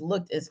Dallas has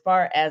looked as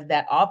far as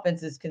that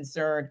offense is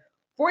concerned,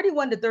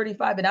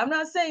 41-35. And I'm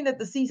not saying that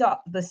the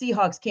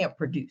Seahawks can't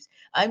produce.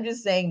 I'm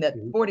just saying that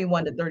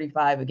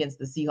 41-35 against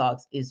the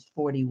Seahawks is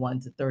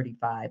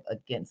 41-35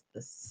 against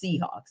the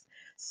Seahawks.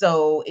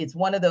 So it's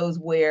one of those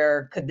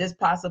where could this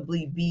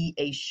possibly be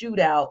a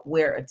shootout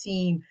where a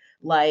team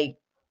like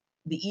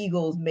the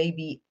Eagles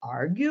maybe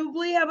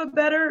arguably have a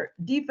better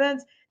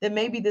defense than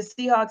maybe the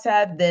Seahawks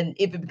had? Then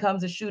if it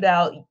becomes a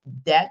shootout,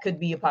 that could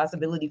be a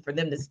possibility for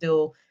them to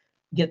still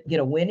get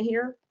a win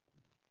here.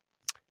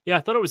 Yeah,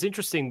 I thought it was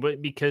interesting,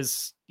 but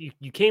because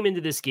you came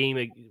into this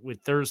game with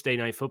Thursday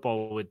Night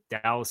Football with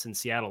Dallas and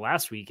Seattle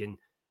last week, and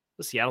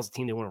Seattle's a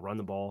team, they want to run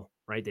the ball,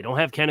 right? They don't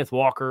have Kenneth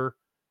Walker.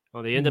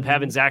 Well, they end up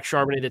having Zach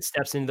Charbonnet that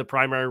steps into the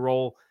primary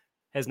role,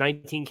 has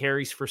 19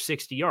 carries for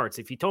 60 yards.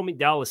 If you told me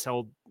Dallas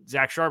held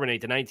Zach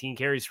Charbonnet to 19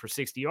 carries for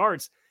 60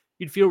 yards,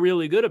 you'd feel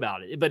really good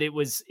about it. But it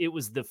was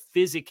the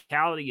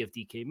physicality of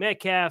DK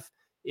Metcalf.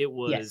 It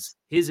was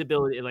his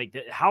ability,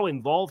 how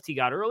involved he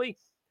got early.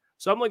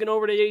 So I'm looking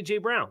over to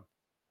AJ Brown,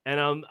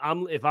 and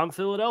if I'm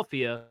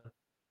Philadelphia,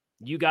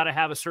 you got to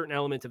have a certain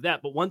element of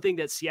that. But one thing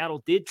that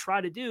Seattle did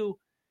try to do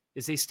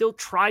is they still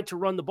tried to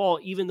run the ball,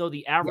 even though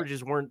the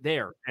averages weren't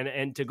there.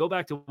 And to go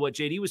back to what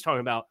JD was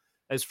talking about,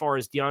 as far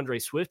as DeAndre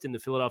Swift and the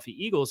Philadelphia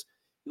Eagles,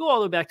 you go all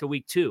the way back to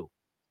week 2.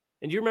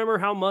 And do you remember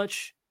how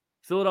much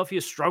Philadelphia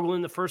struggled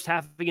in the first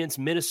half against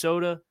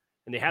Minnesota?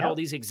 And they had all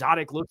these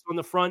exotic looks on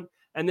the front.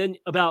 And then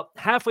about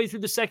halfway through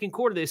the second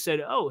quarter, they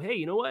said, oh, hey,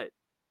 you know what?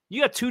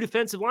 You got 2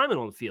 defensive linemen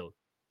on the field.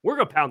 We're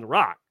going to pound the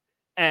rock.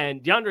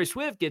 And DeAndre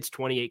Swift gets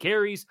 28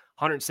 carries,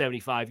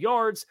 175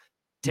 yards,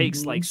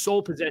 takes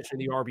sole possession of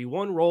the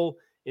RB1 role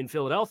in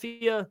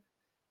Philadelphia.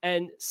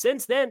 And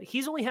since then,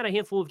 he's only had a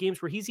handful of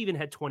games where he's even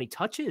had 20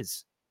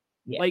 touches.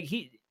 Yeah.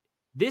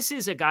 This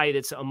is a guy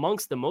that's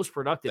amongst the most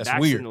productive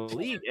backs in the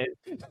league.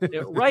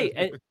 And, right.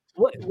 And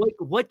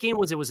what game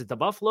was it? Was it the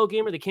Buffalo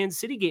game or the Kansas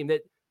City game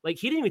that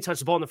he didn't even touch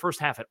the ball in the first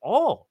half at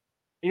all?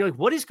 And you're like,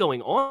 what is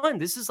going on?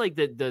 This is like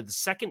the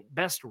second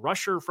best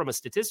rusher from a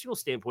statistical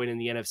standpoint in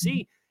the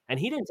NFC, and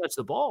he didn't touch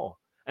the ball.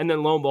 And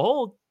then lo and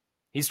behold,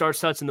 he starts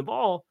touching the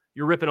ball.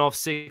 You're ripping off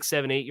 6,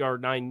 7, 8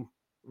 yard,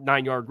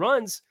 9 yard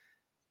runs,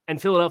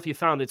 and Philadelphia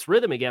found its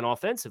rhythm again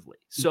offensively.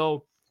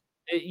 So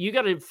you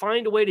got to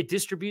find a way to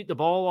distribute the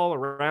ball all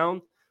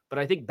around. But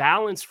I think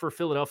balance for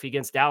Philadelphia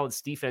against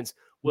Dallas defense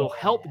will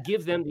help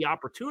give them the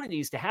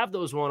opportunities to have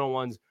those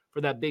one-on-ones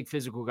for that big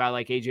physical guy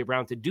like AJ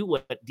Brown to do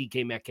what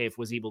DK Metcalf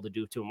was able to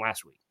do to him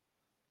last week.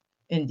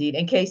 Indeed.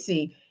 And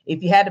KC,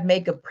 if you had to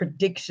make a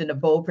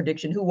bold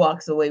prediction, who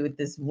walks away with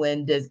this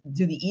win?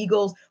 Do the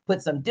Eagles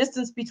put some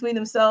distance between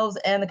themselves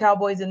and the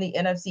Cowboys in the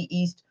NFC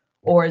East?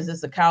 Or is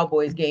this a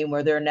Cowboys game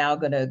where they're now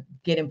going to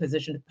get in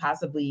position to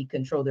possibly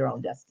control their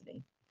own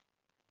destiny?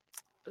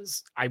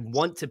 I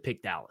want to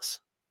pick Dallas.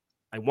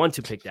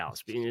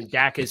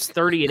 Dak is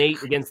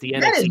 30-8 against the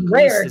NFC. That is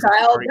rare,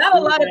 Kyle. Not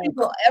a lot of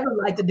people ever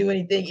like to do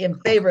anything in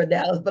favor of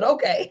Dallas, but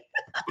okay.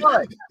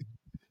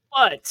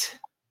 But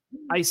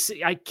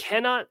I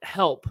cannot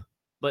help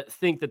but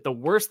think that the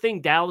worst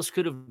thing Dallas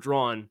could have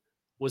drawn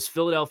was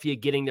Philadelphia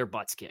getting their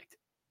butts kicked.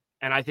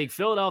 And I think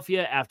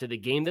Philadelphia, after the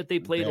game that they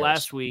played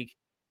last week,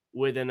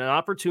 with an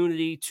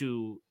opportunity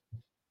to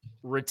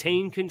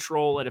retain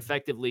control and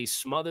effectively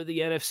smother the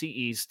NFC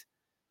East,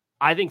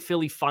 I think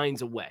Philly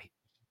finds a way.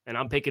 And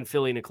I'm picking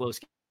Philly in a close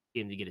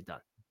game to get it done.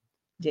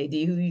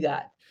 JD, who you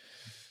got?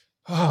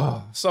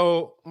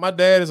 So my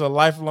dad is a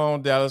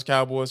lifelong Dallas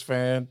Cowboys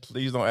fan.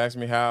 Please don't ask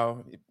me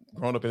how.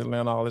 Grown up in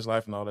Atlanta all his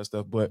life and all that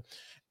stuff. But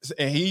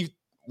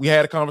we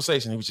had a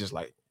conversation. He was just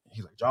like,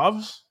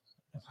 Jarvis,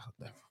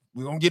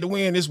 we're gonna get a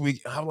win this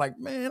week. I was like,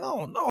 man, I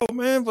don't know,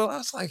 man. But I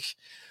was like,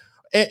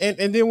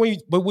 and then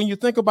when you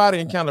think about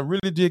it and kind of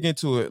really dig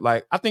into it,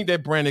 like I think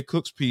that Brandon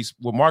Cooks piece,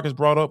 what Marcus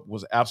brought up,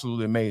 was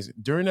absolutely amazing.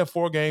 During that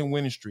 4-game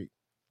winning streak,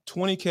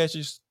 20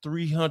 catches,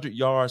 300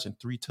 yards, and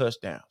 3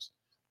 touchdowns.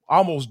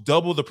 Almost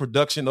double the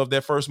production of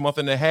that first month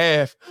and a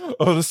half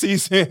of the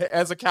season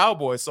as a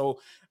Cowboy. So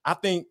I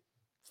think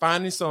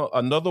finding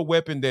another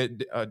weapon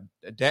that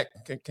Dak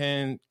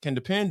can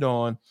depend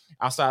on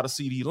outside of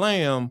CeeDee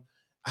Lamb,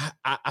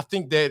 I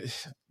think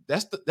that's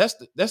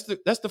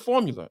the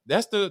formula.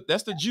 That's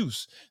the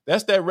juice.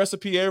 That's that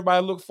recipe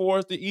everybody look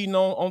forward to eating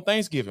on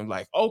Thanksgiving.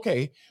 Like,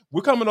 okay,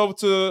 we're coming over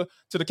to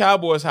the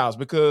Cowboys house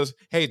because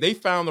hey, they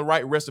found the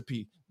right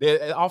recipe.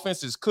 Their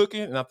offense is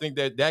cooking, and I think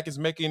that Dak is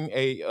making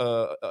a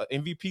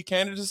MVP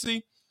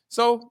candidacy.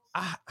 So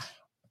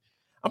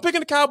I'm picking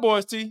the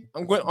Cowboys, T.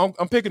 I'm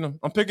picking them.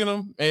 I'm picking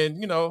them,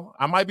 and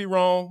I might be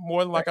wrong.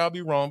 More than like I'll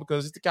be wrong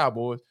because it's the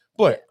Cowboys.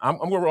 But I'm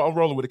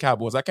rolling with the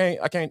Cowboys. I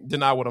can't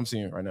deny what I'm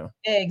seeing right now.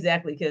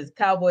 Exactly, because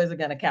Cowboys are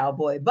going to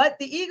cowboy. But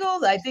the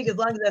Eagles, I think as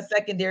long as that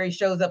secondary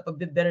shows up a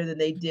bit better than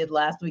they did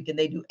last week and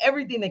they do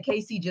everything that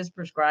KC just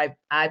prescribed,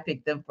 I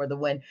picked them for the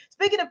win.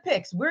 Speaking of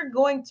picks, we're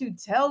going to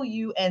tell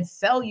you and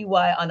sell you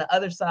why on the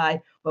other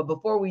side. But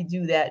before we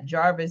do that,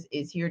 Jarvis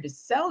is here to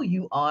sell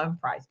you on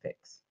Prize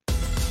Picks.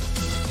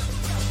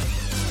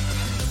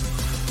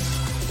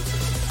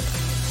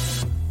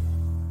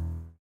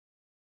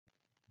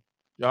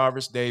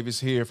 Jarvis Davis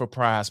here for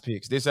Prize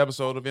Picks. This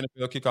episode of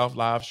NFL Kickoff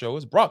Live Show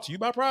is brought to you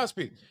by Prize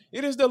Picks.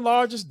 It is the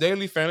largest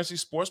daily fantasy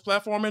sports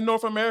platform in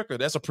North America.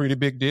 That's a pretty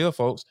big deal,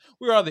 folks.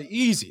 We are the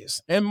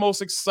easiest and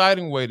most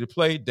exciting way to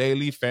play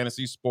daily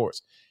fantasy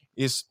sports.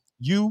 It's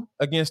you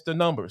against the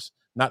numbers,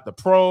 not the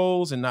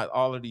pros and not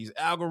all of these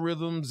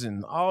algorithms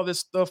and all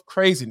this stuff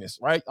craziness,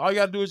 right? All you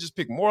got to do is just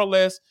pick more or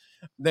less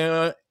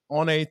than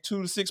on a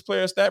 2 to 6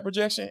 player stat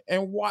projection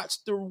and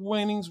watch the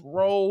winnings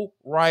roll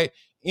right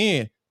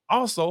in.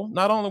 Also,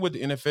 not only with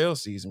the NFL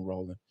season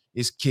rolling,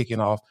 it's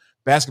kicking off.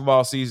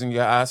 Basketball season,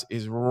 guys,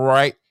 is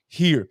right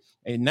here.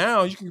 And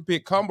now you can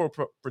pick combo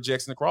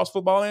projections across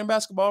football and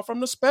basketball from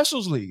the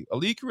Specials League, a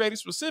league created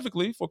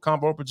specifically for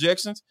combo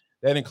projections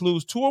that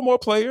includes 2 or more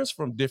players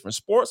from different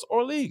sports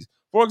or leagues.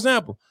 For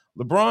example,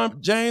 LeBron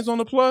James on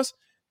the plus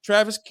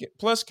Travis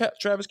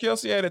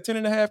Kelce had a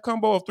 10.5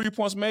 combo of 3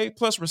 points made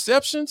plus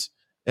receptions.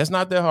 That's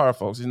not that hard,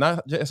 folks. It's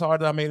not as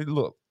hard as I made it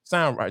look.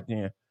 Sound right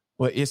then.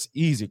 But it's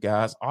easy,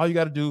 guys. All you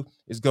got to do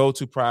is go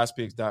to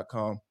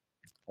prizepicks.com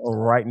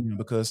right now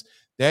because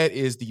that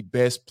is the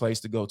best place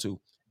to go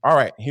to. All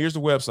right, here's the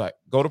website.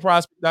 Go to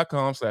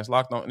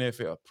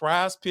prizepicks.com/lockedonnfl.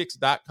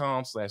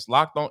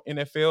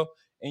 Prizepicks.com/lockedonnfl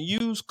and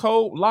use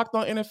code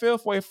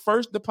LOCKEDONNFL for a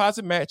first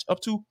deposit match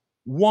up to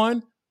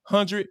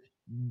 $100.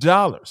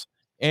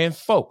 And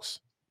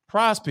folks,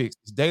 Prize Picks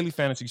is daily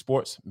fantasy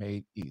sports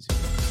made easy.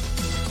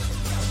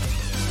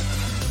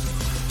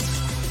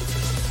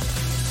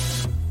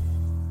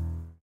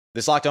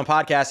 This Locked On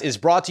podcast is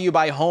brought to you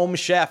by Home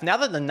Chef. Now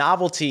that the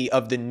novelty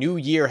of the new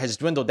year has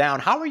dwindled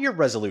down, how are your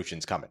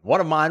resolutions coming? One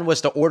of mine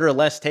was to order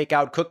less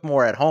takeout, cook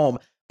more at home,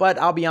 but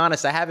I'll be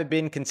honest, I haven't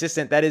been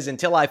consistent. That is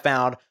until I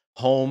found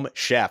Home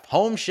Chef.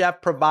 Home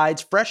Chef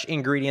provides fresh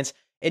ingredients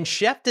and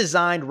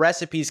chef-designed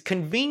recipes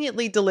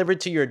conveniently delivered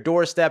to your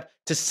doorstep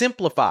to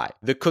simplify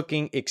the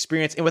cooking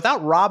experience and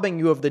without robbing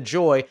you of the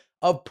joy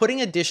of putting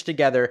a dish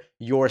together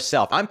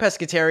yourself. I'm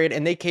pescatarian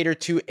and they cater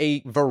to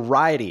a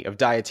variety of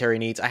dietary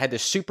needs. I had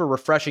this super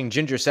refreshing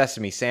ginger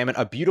sesame salmon,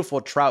 a beautiful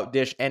trout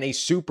dish, and a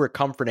super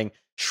comforting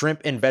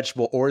shrimp and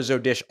vegetable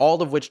orzo dish,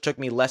 all of which took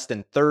me less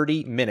than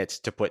 30 minutes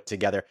to put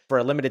together. For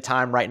a limited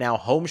time right now,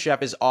 Home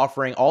Chef is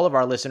offering all of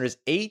our listeners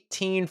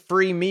 18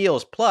 free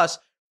meals plus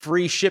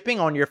free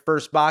shipping on your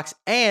first box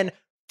and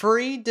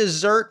free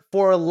dessert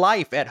for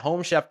life at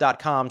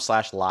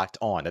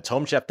homechef.com/lockedon. That's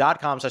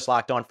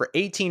homechef.com/lockedon for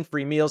 18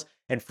 free meals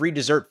and free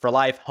dessert for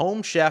life.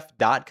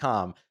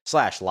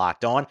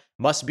 Homechef.com/lockedon.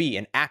 Must be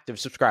an active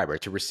subscriber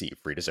to receive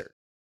free dessert.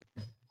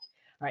 All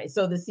right,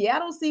 so the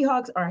Seattle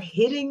Seahawks are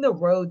hitting the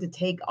road to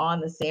take on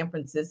the San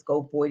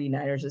Francisco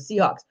 49ers. The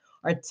Seahawks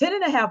are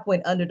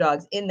 10.5-point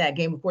underdogs in that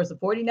game. Of course, the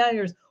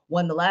 49ers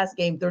won the last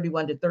game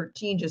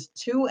 31-13 just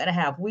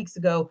 2.5 weeks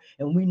ago,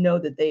 and we know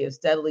that they have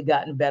steadily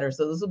gotten better.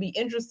 So this will be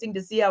interesting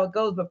to see how it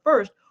goes. But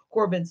first,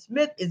 Corbin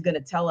Smith is going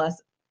to tell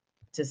us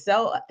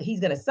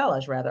he's going to sell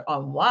us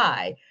on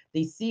why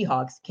the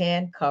Seahawks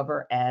can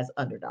cover as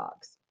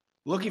underdogs.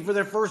 Looking for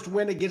their first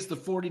win against the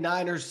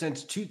 49ers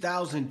since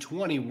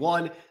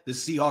 2021, the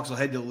Seahawks will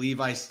head to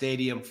Levi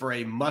Stadium for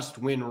a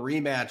must-win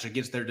rematch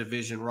against their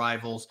division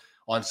rivals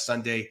on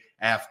Sunday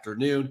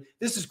afternoon.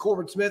 This is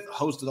Corbin Smith,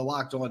 host of the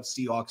Locked On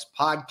Seahawks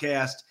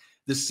podcast.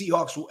 The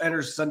Seahawks will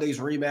enter Sunday's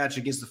rematch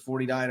against the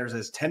 49ers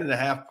as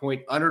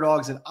 10.5-point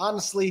underdogs. And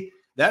honestly,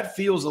 that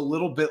feels a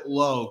little bit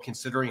low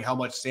considering how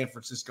much San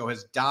Francisco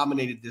has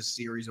dominated this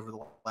series over the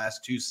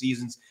last 2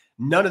 seasons.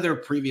 None of their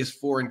previous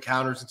 4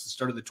 encounters since the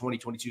start of the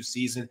 2022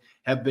 season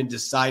have been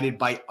decided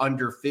by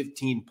under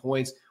 15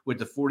 points, with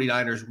the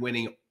 49ers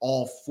winning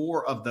all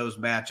 4 of those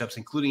matchups,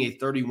 including a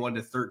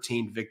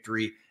 31-13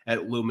 victory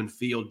at Lumen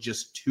Field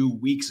just 2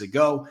 weeks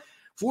ago.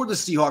 For the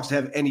Seahawks to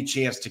have any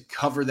chance to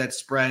cover that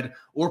spread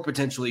or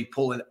potentially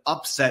pull an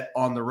upset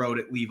on the road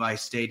at Levi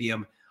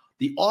Stadium,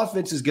 the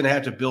offense is going to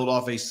have to build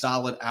off a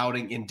solid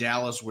outing in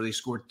Dallas where they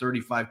scored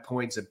 35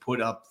 points and put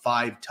up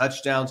 5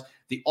 touchdowns.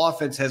 The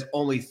offense has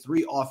only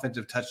 3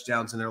 offensive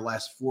touchdowns in their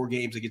last 4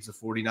 games against the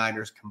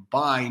 49ers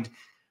combined.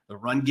 The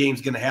run game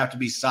is going to have to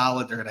be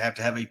solid. They're going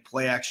to have a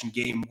play-action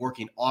game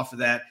working off of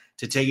that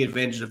to take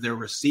advantage of their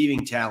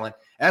receiving talent.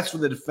 As for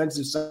the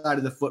defensive side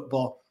of the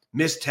football,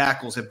 missed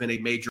tackles have been a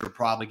major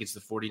problem against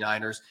the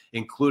 49ers,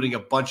 including a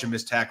bunch of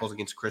missed tackles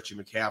against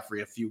Christian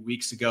McCaffrey a few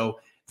weeks ago.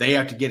 They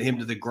have to get him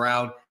to the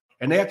ground.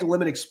 And they have to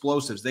limit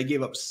explosives. They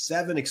gave up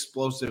 7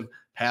 explosive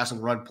pass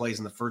and run plays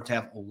in the first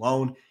half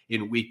alone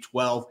in week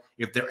 12.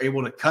 If they're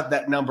able to cut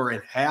that number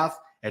in half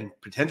and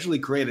potentially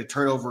create a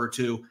turnover or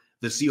 2,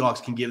 the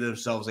Seahawks can give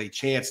themselves a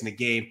chance in a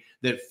game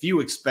that few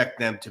expect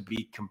them to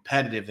be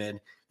competitive in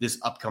this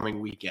upcoming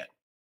weekend.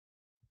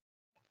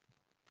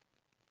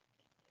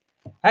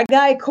 Our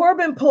guy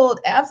Corbin pulled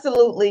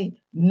absolutely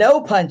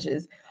no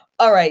punches.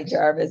 All right,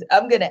 Jarvis,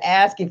 I'm going to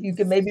ask if you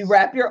can maybe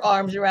wrap your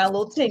arms around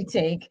little Tink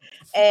Tink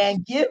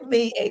and give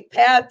me a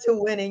path to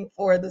winning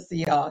for the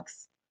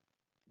Seahawks.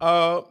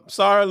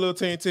 Sorry, little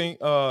Tink Tink.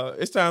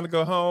 It's time to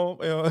go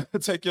home.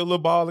 Take your little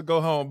ball and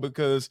go home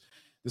because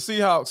the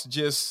Seahawks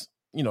just,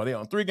 they're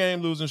on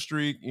 3-game losing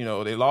streak.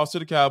 They lost to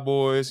the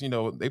Cowboys.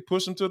 They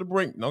pushed them to the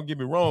brink. Don't get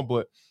me wrong,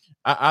 but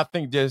I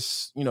think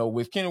just,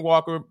 with Kenny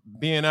Walker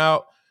being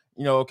out,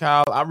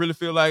 Kyle, I really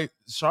feel like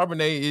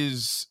Charbonnet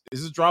is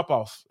a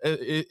drop-off.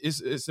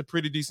 It's a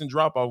pretty decent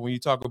drop-off when you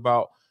talk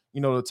about,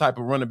 the type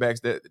of running backs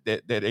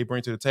that they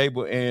bring to the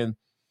table. And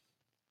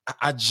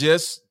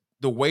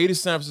the way the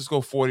San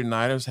Francisco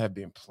 49ers have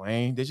been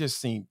playing, they just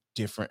seem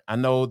different. I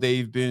know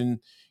they've been,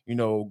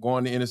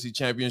 going to NFC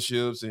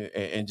championships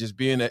and just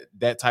being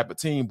that type of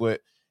team.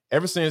 But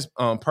ever since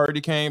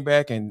Purdy came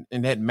back and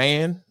that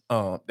man,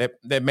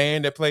 that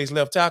man that plays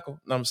left tackle,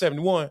 number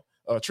 71,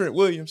 Trent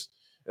Williams,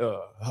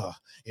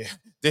 yeah,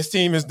 this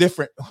team is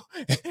different.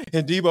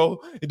 And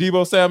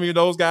Debo Samuel,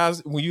 those guys,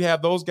 when you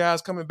have those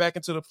guys coming back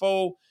into the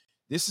fold,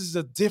 this is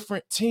a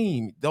different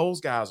team. Those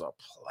guys are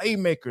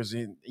playmakers,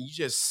 and you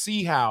just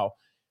see how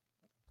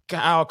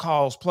Kyle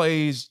calls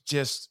plays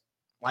just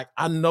like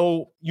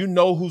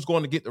who's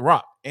going to get the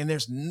rock, and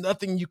there's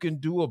nothing you can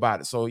do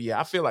about it. So, yeah,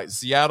 I feel like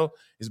Seattle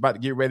is about to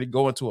get ready to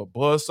go into a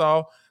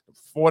buzzsaw.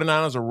 The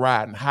 49ers are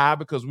riding high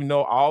because we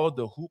know all of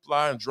the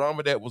hoopla and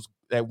drama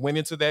that went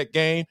into that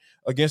game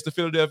against the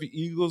Philadelphia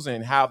Eagles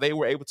and how they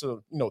were able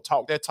to,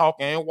 talk that talk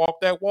and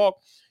walk that walk.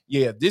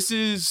 Yeah,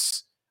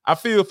 I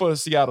feel for the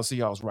Seattle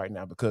Seahawks right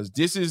now because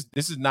this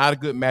is not a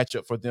good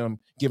matchup for them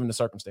given the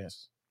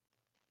circumstances.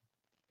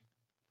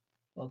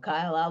 Well,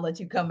 Kyle, I'll let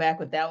you come back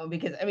with that one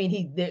because,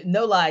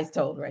 no lies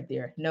told right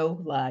there.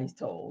 No lies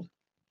told.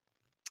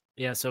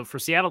 Yeah, so for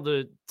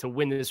Seattle to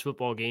win this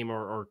football game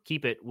or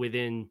keep it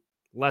within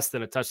less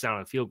than a touchdown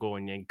and a field goal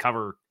and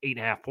cover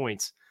 8.5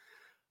 points,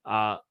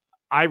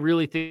 I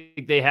really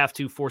think they have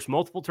to force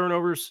multiple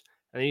turnovers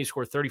and then you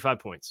score 35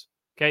 points.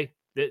 Okay.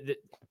 The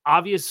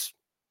obvious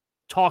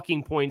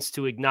talking points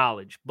to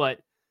acknowledge, but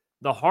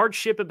the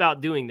hardship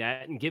about doing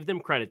that, and give them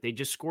credit, they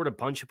just scored a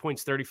bunch of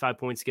points, 35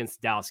 points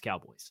against the Dallas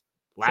Cowboys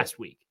last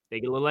week. They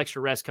get a little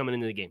extra rest coming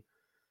into the game.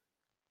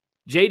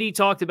 JD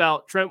talked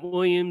about Trent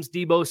Williams,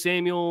 Debo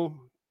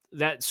Samuel,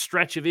 that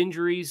stretch of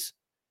injuries.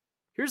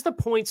 Here's the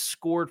points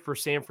scored for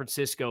San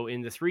Francisco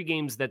in the 3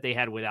 games that they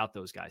had without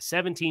those guys,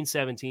 17,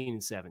 17,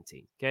 and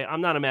 17. Okay,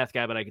 I'm not a math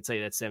guy, but I could tell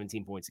you that's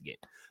 17 points a game.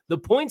 The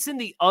points in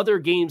the other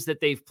games that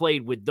they've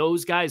played with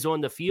those guys on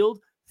the field,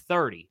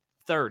 30,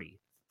 30,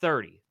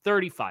 30,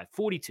 35,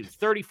 42,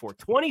 34,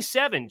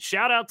 27.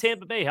 Shout out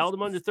Tampa Bay, held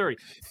them under 30,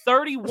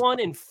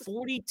 31, and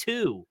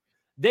 42.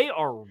 They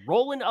are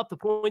rolling up the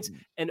points.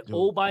 And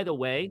oh, by the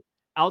way,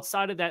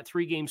 outside of that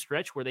 3-game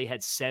stretch where they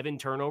had 7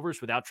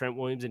 turnovers without Trent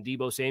Williams and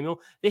Debo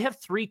Samuel, they have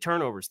 3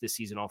 turnovers this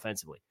season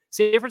offensively.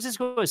 San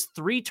Francisco has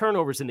 3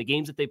 turnovers in the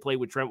games that they play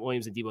with Trent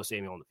Williams and Debo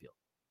Samuel on the field.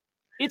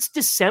 It's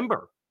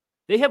December.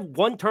 They have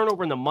 1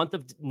 turnover in the month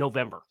of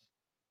November.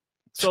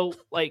 So,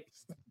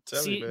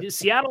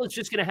 Seattle is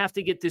just going to have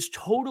to get this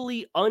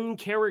totally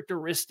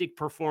uncharacteristic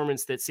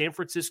performance that San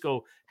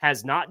Francisco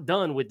has not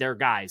done with their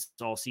guys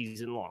all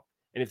season long.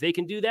 And if they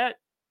can do that,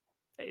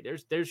 hey,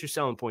 there's your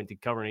selling point to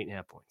covering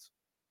 8.5 points.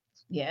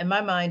 Yeah, and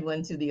my mind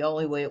went to the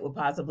only way it would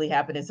possibly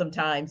happen is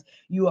sometimes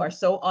you are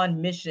so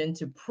on mission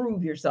to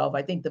prove yourself.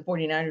 I think the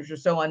 49ers are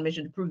so on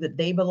mission to prove that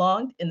they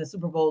belonged in the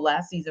Super Bowl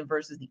last season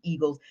versus the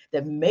Eagles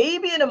that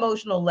maybe an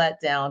emotional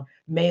letdown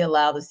may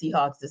allow the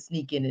Seahawks to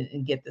sneak in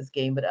and get this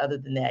game. But other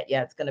than that,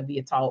 yeah, it's going to be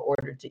a tall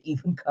order to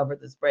even cover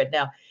the spread.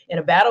 Now, in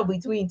a battle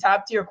between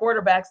top tier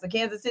quarterbacks, the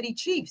Kansas City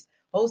Chiefs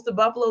host the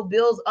Buffalo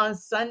Bills on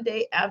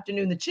Sunday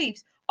afternoon. The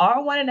Chiefs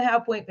are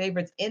 1.5-point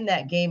favorites in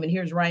that game. And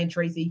here's Ryan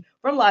Tracy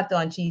from Locked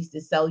On Chiefs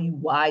to tell you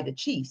why the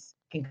Chiefs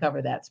can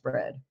cover that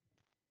spread.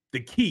 The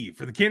key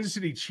for the Kansas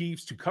City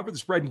Chiefs to cover the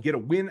spread and get a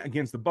win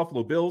against the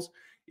Buffalo Bills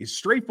is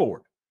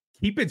straightforward.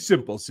 Keep it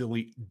simple,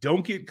 silly.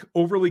 Don't get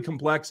overly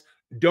complex.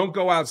 Don't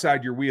go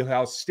outside your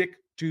wheelhouse. Stick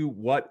to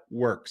what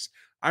works.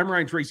 I'm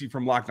Ryan Tracy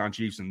from Locked On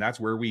Chiefs, and that's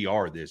where we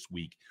are this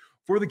week.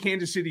 For the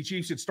Kansas City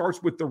Chiefs, it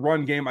starts with the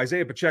run game.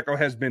 Isaiah Pacheco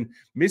has been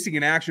missing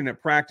in action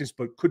at practice,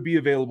 but could be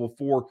available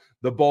for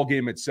the ball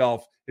game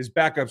itself. His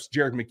backups,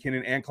 Jerick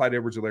McKinnon and Clyde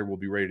Edwards-Helaire, will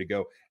be ready to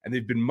go. And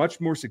they've been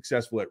much more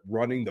successful at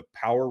running the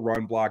power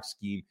run block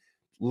scheme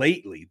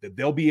lately that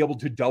they'll be able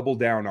to double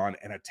down on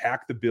and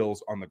attack the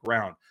Bills on the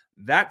ground.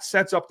 That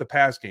sets up the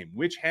pass game,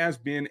 which has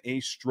been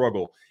a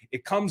struggle.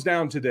 It comes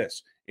down to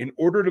this. In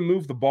order to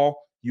move the ball,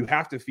 you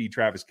have to feed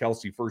Travis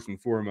Kelce first and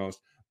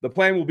foremost. The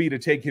plan will be to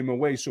take him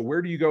away. So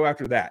where do you go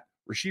after that?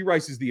 Rashee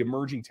Rice is the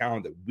emerging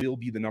talent that will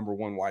be the number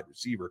one wide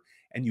receiver,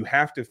 and you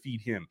have to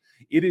feed him.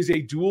 It is a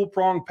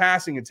dual-pronged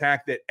passing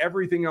attack that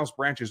everything else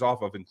branches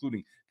off of,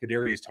 including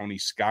Kadarius Toney,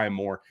 Sky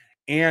Moore,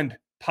 and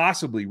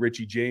possibly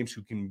Richie James,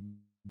 who can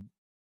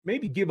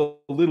maybe give a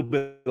little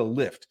bit of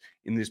lift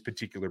in this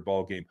particular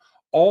ball game.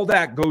 All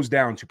that goes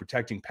down to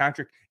protecting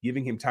Patrick,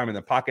 giving him time in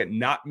the pocket,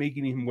 not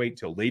making him wait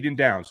till late in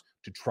downs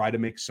to try to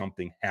make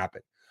something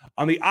happen.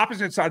 On the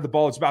opposite side of the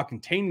ball, it's about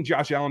containing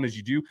Josh Allen as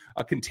you do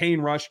a contain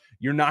rush.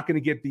 You're not going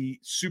to get the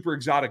super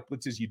exotic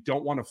blitzes. You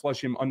don't want to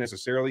flush him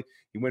unnecessarily.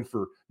 He went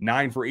for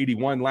 9 for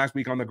 81 last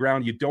week on the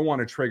ground. You don't want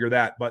to trigger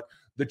that. But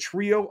the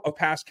trio of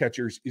pass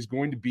catchers is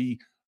going to be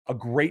a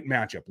great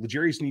matchup.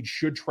 L'Jarius Sneed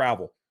should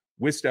travel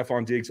with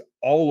Stephon Diggs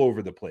all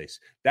over the place.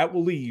 That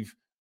will leave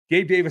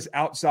Gabe Davis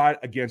outside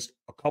against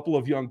a couple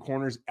of young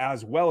corners,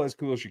 as well as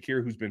Khalil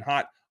Shakir, who's been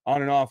hot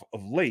on and off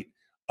of late,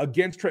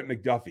 against Trent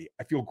McDuffie.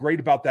 I feel great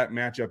about that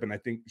matchup, and I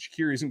think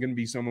Shakir isn't going to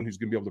be someone who's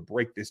going to be able to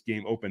break this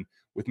game open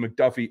with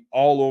McDuffie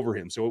all over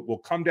him. So it will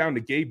come down to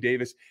Gabe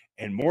Davis,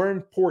 and more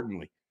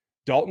importantly,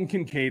 Dalton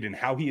Kincaid and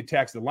how he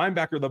attacks the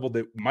linebacker level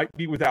that might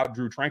be without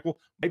Drew Tranquil,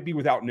 might be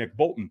without Nick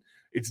Bolton.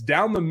 It's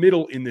down the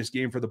middle in this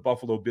game for the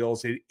Buffalo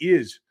Bills. It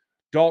is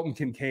Dalton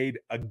Kincaid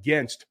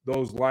against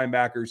those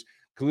linebackers,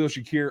 Khalil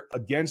Shakir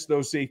against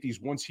those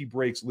safeties once he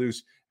breaks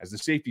loose, as the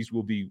safeties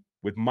will be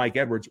with Mike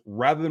Edwards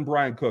rather than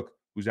Brian Cook,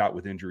 who's out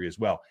with injury as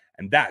well.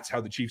 And that's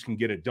how the Chiefs can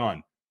get it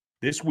done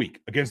this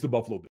week against the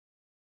Buffalo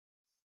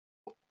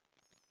Bills.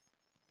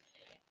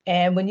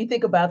 And when you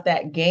think about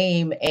that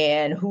game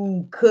and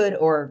who could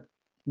or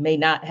may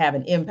not have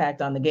an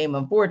impact on the game,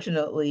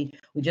 unfortunately,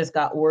 we just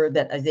got word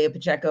that Isaiah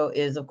Pacheco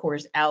is, of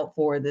course, out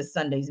for this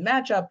Sunday's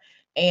matchup.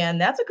 And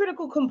that's a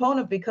critical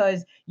component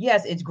because,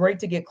 yes, it's great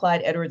to get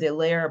Clyde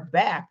Edwards-Helaire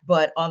back,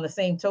 but on the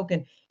same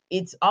token,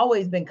 it's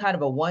always been kind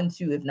of a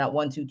 1-2, if not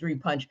 1-2-3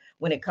 punch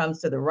when it comes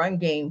to the run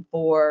game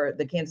for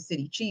the Kansas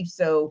City Chiefs.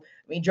 So,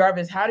 I mean,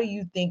 Jarvis, how do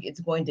you think it's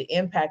going to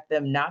impact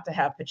them not to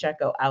have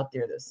Pacheco out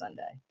there this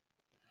Sunday?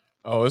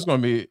 Oh, it's gonna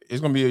be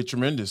a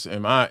tremendous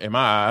in my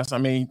eyes. I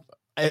mean,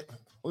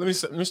 let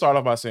me start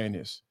off by saying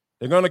this: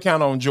 they're gonna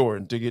count on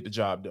Jordan to get the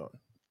job done.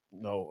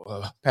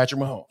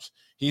 Patrick Mahomes.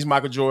 He's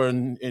Michael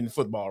Jordan in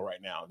football right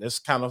now. That's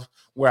kind of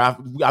where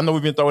I know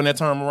we've been throwing that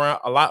term around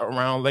a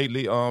lot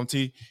lately.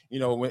 T,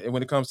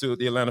 when it comes to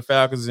the Atlanta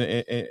Falcons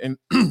and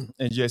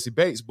Jesse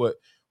Bates, but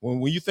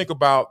when you think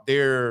about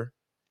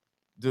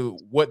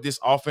what this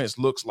offense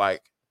looks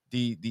like,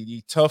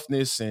 the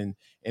toughness and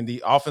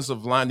the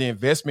offensive line, the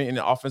investment in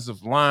the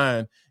offensive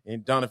line,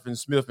 and Donovan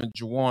Smith and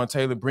Jawan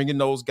Taylor, bringing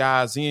those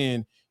guys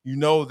in, you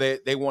know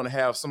that they want to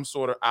have some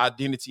sort of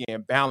identity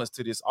and balance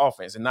to this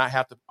offense and not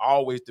have to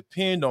always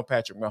depend on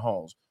Patrick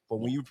Mahomes.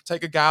 But when you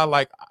take a guy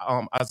like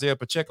Isaiah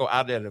Pacheco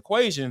out of that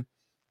equation,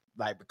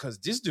 because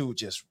this dude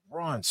just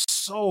runs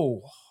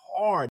so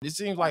hard, it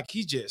seems like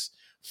he's just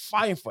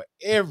fighting for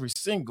every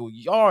single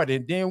yard.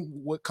 And then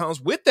what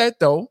comes with that,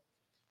 though,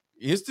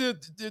 is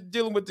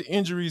dealing with the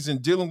injuries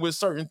and dealing with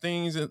certain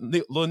things and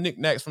little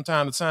knickknacks from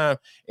time to time.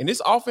 And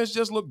this offense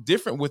just looked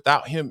different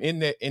without him in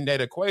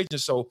that equation.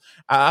 So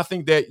I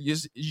think that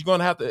you're going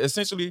to have to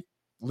essentially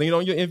lean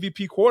on your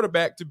MVP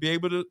quarterback to be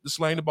able to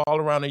sling the ball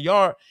around the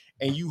yard.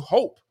 And you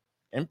hope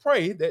and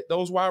pray that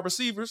those wide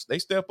receivers, they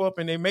step up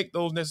and they make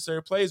those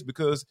necessary plays,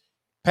 because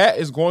Pat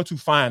is going to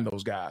find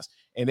those guys.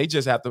 And they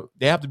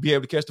have to be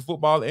able to catch the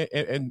football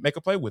and make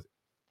a play with it.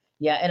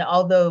 Yeah, and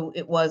although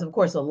it was, of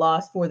course, a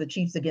loss for the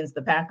Chiefs against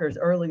the Packers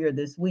earlier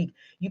this week,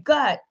 you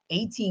got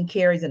 18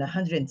 carries and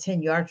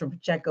 110 yards from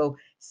Pacheco,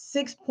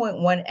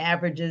 6.1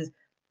 averages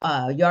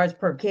yards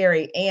per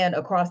carry, and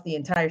across the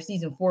entire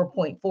season,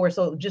 4.4.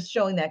 So just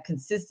showing that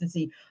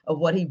consistency of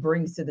what he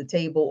brings to the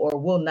table or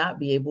will not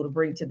be able to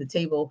bring to the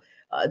table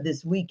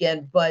this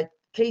weekend. But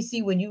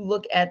KC, when you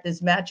look at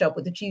this matchup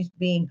with the Chiefs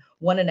being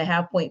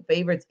 1.5-point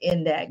favorites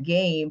in that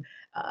game,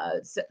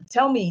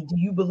 tell me, do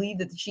you believe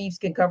that the Chiefs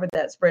can cover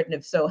that spread? And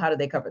if so, how do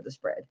they cover the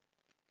spread?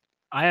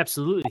 I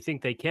absolutely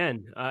think they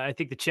can. I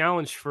think the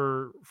challenge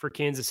for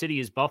Kansas City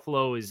is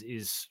Buffalo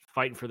is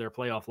fighting for their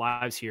playoff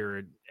lives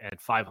here at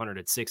 500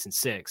 at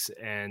 6-6,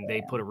 and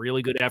they put a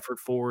really good effort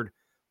forward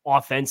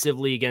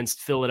offensively against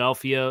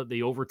Philadelphia.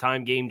 The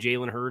overtime game,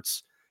 Jalen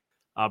Hurts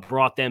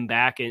brought them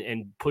back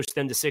and pushed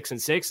them to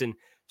 6-6, and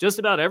just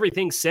about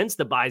everything since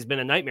the bye has been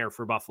a nightmare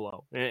for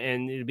Buffalo.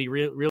 And it'd be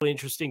really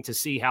interesting to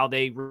see how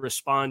they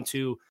respond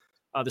to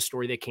the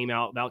story that came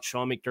out about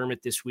Sean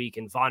McDermott this week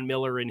and Von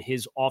Miller and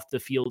his off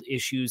the field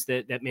issues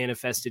that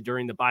manifested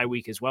during the bye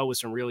week as well, with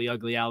some really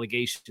ugly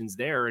allegations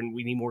there. And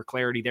we need more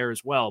clarity there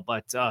as well.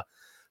 But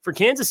for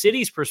Kansas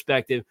City's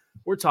perspective,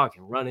 we're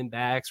talking running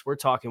backs. We're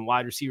talking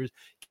wide receivers.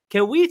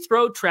 Can we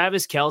throw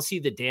Travis Kelce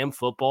the damn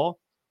football?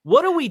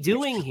 What are we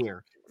doing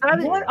here?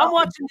 I'm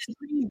watching this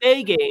Green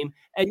Bay game,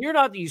 and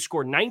you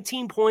scored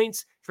 19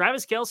 points.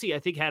 Travis Kelce, I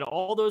think, had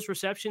all those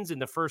receptions in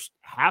the first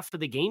half of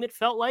the game, it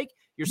felt like.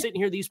 You're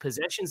sitting here, these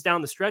possessions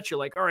down the stretch, you're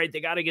like, all right,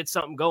 they got to get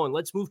something going.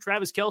 Let's move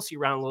Travis Kelce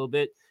around a little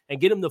bit and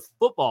get him the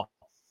football.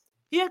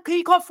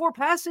 He caught 4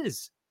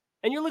 passes.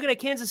 And you're looking at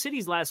Kansas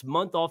City's last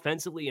month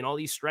offensively and all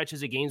these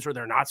stretches of games where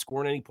they're not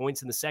scoring any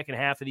points in the second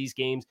half of these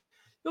games.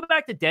 Go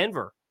back to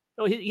Denver.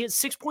 No, he had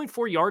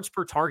 6.4 yards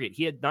per target.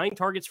 He had 9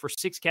 targets for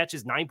 6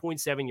 catches,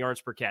 9.7 yards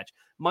per catch.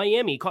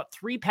 Miami caught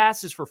 3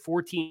 passes for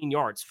 14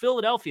 yards.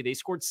 Philadelphia, they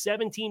scored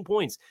 17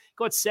 points. He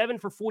got 7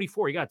 for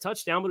 44. He got a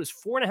touchdown, but it was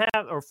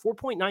 4.5 or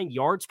 4.9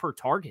 yards per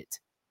target.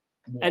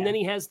 Yeah. And then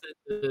he has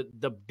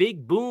the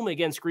big boom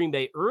against Green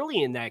Bay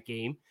early in that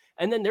game.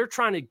 And then they're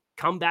trying to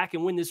come back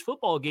and win this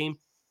football game.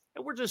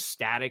 And we're just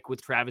static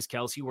with Travis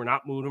Kelce. We're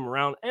not moving him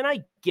around. And I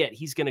get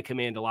he's going to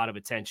command a lot of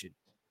attention.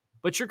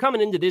 But you're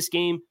coming into this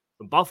game,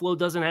 Buffalo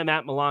doesn't have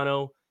Matt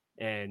Milano,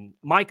 and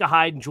Micah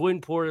Hyde and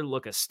Jordan Porter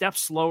look a step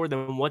slower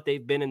than what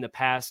they've been in the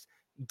past.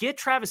 Get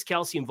Travis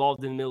Kelce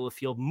involved in the middle of the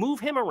field, move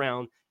him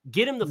around,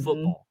 get him the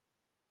football.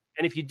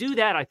 And if you do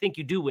that, I think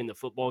you do win the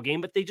football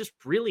game, but they just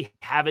really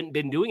haven't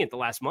been doing it the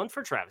last month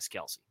for Travis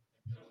Kelce.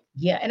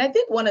 Yeah, and I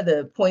think one of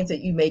the points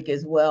that you make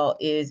as well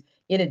is,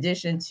 in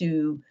addition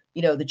to,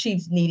 the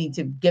Chiefs needing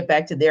to get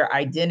back to their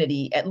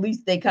identity, at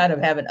least they kind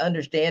of have an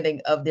understanding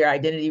of their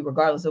identity,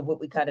 regardless of what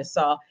we kind of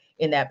saw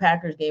in that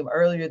Packers game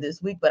earlier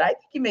this week. But I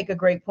think you make a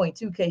great point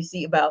too,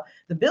 KC, about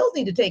the Bills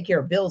need to take care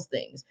of Bills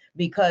things,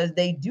 because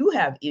they do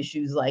have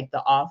issues like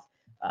the off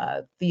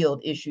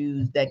field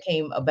issues that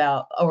came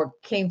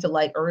to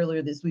light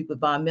earlier this week with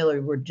Von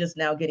Miller. We're just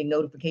now getting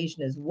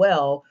notification as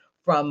well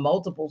from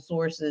multiple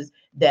sources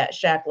that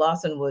Shaq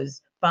Lawson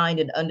was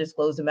fined an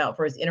undisclosed amount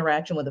for his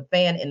interaction with a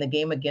fan in the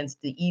game against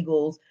the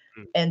Eagles.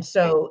 And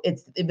so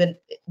the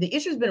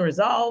issue's been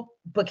resolved.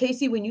 But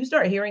KC, when you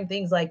start hearing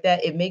things like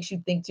that, it makes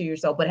you think to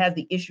yourself, but has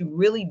the issue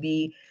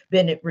really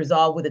been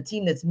resolved with a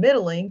team that's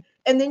middling?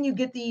 And then you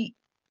get the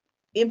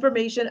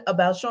information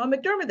about Sean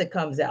McDermott that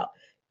comes out,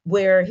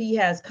 where he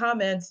has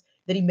comments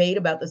that he made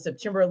about the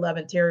September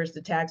 11th terrorist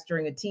attacks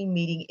during a team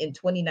meeting in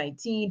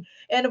 2019.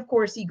 And of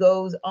course, he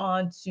goes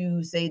on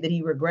to say that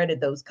he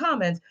regretted those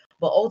comments.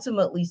 But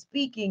ultimately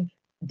speaking,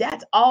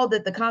 that's all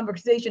that the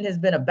conversation has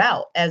been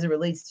about as it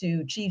relates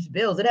to Chiefs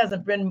Bills. It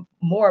hasn't been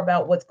more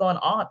about what's going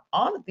on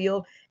the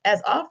field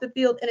as off the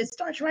field. And it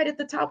starts right at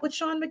the top with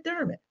Sean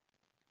McDermott.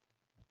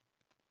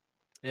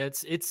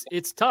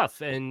 It's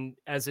tough. And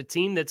as a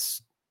team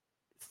that's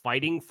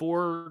fighting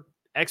for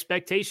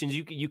expectations,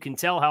 you can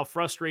tell how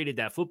frustrated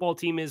that football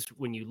team is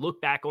when you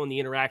look back on the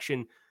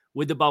interaction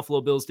with the Buffalo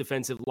Bills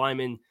defensive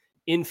linemen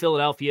in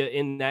Philadelphia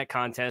in that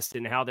contest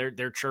and how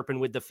they're chirping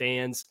with the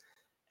fans.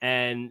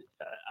 And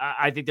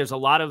I think there's a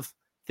lot of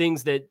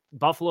things that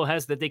Buffalo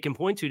has that they can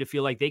point to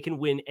feel like they can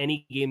win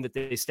any game that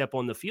they step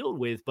on the field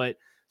with. But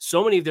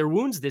so many of their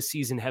wounds this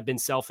season have been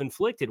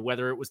self-inflicted,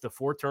 whether it was the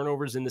 4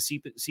 turnovers in the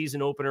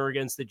season opener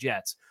against the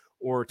Jets,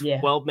 or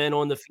 12 men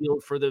on the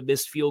field for the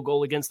missed field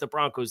goal against the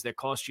Broncos that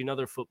cost you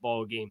another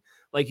football game.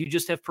 Like, you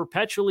just have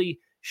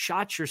perpetually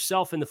shot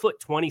yourself in the foot.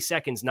 20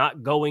 seconds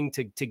not going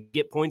to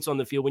get points on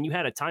the field when you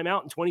had a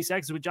timeout in 20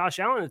 seconds with Josh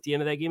Allen at the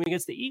end of that game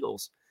against the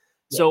Eagles.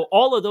 Yeah. So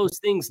all of those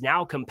things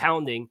now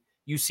compounding,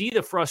 you see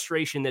the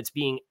frustration that's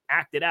being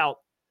acted out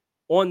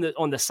on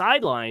the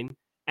sideline,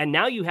 and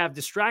now you have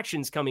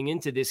distractions coming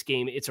into this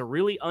game. It's a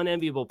really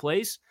unenviable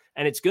place,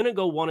 and it's going to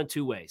go one of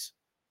two ways.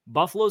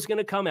 Buffalo's going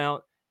to come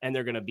out, and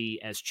they're going to be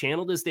as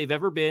channeled as they've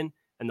ever been,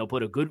 and they'll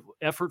put a good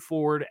effort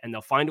forward, and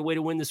they'll find a way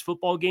to win this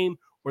football game,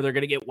 or they're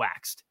going to get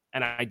waxed.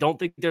 And I don't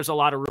think there's a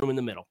lot of room in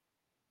the middle.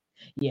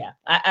 Yeah,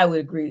 I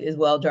would agree as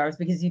well, Jarvis,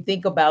 because you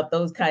think about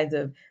those kinds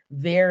of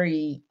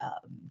very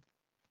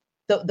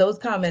those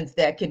comments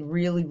that can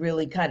really,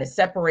 really kind of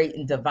separate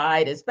and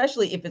divide,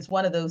 especially if it's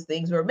one of those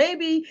things where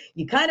maybe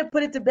you kind of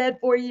put it to bed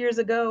 4 years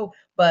ago,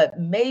 but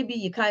maybe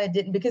you kind of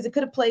didn't, because it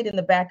could have played in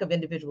the back of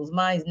individuals'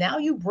 minds. Now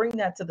you bring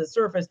that to the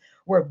surface,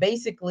 where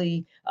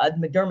basically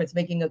McDermott's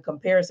making a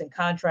comparison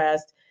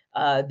contrast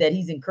that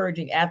he's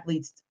encouraging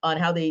athletes on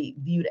how they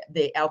viewed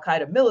the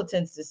Al-Qaeda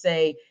militants, to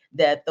say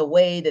that the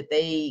way that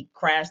they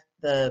crashed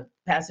the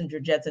passenger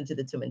jets into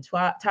the Twin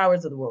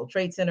Towers of the World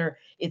Trade Center,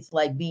 it's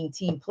like being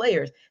team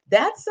players.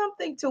 That's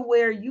something to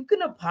where you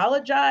can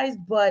apologize,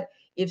 but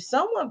if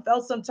someone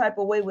felt some type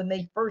of way when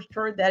they first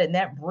heard that, and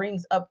that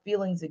brings up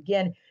feelings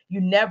again,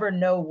 you never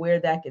know where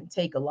that can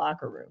take a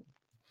locker room.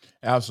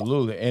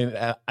 Absolutely.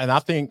 And I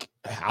think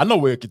I know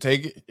where it could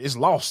take it. It's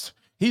lost.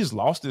 He's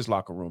lost his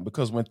locker room,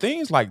 because when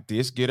things like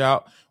this get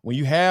out, when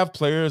you have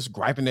players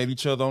griping at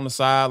each other on the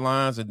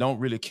sidelines and don't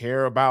really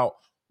care about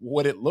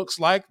what it looks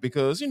like,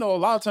 because, a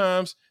lot of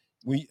times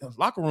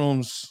locker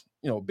rooms,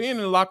 being in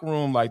the locker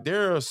room, like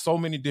there are so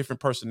many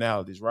different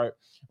personalities, right?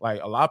 Like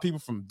a lot of people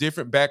from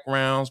different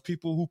backgrounds,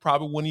 people who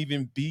probably wouldn't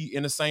even be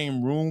in the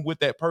same room with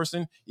that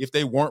person if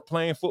they weren't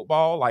playing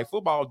football, like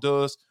football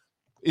does.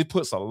 It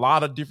puts a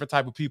lot of different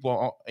type of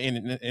people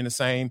in the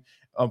same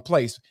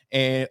place.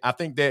 And I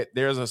think that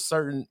there's a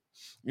certain,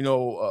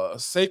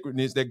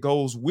 sacredness that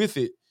goes with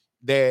it,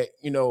 that,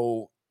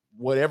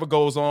 whatever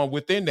goes on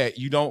within that,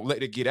 you don't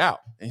let it get out.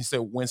 And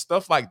so when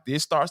stuff like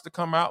this starts to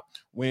come out,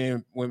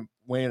 when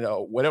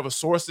whatever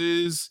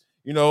sources,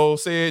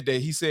 said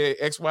that he said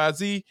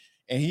XYZ,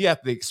 and he has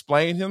to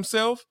explain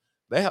himself,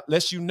 that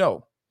lets you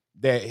know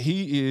that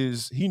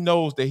he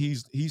knows that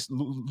he's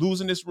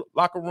losing this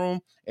locker room.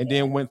 And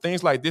then when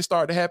things like this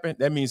start to happen,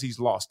 that means he's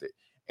lost it.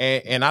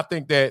 And I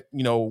think that,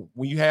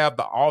 when you have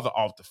all the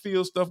off the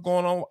field stuff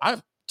going on,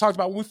 I talked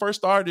about when we first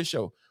started this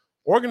show,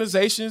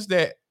 organizations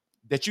that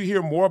you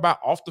hear more about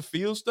off the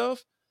field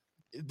stuff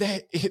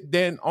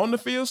than on the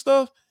field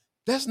stuff,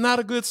 that's not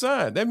a good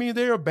sign. That means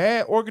they're a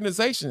bad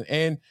organization.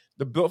 And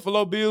the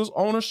Buffalo Bills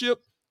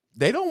ownership,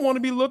 they don't want to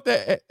be looked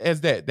at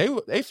as that.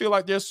 They feel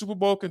like they're Super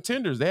Bowl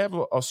contenders. They have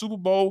a Super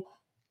Bowl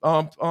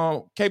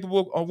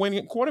capable of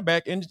winning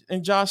quarterback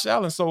in Josh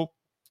Allen. So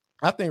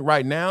I think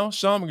right now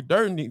Sean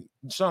McDermott,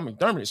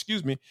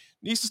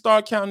 needs to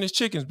start counting his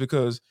chickens,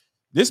 because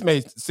this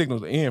may signal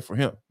the end for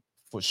him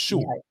for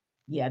sure.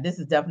 Yeah, this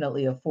is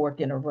definitely a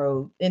fork in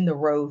the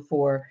road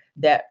for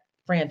that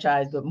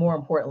franchise, but more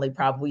importantly,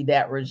 probably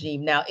that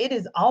regime. Now, it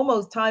is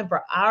almost time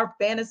for our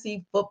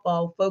fantasy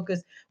football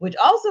focus, which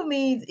also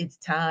means it's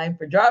time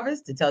for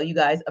Jarvis to tell you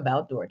guys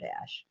about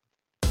DoorDash.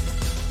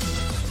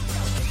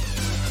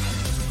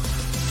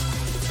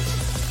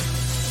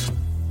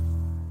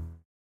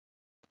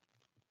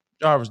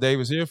 Jarvis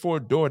Davis here for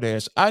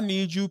DoorDash. I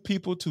need you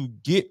people to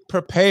get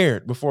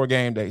prepared before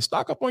game day.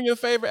 Stock up on your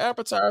favorite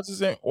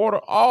appetizers and order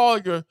all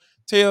your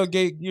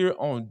tailgate gear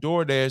on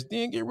DoorDash.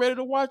 Then get ready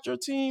to watch your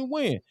team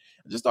win.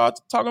 Just start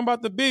talking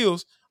about the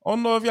Bills. I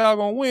don't know if y'all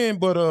gonna win,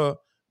 but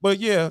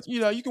yeah,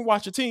 you can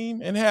watch your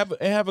team and have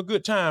a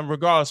good time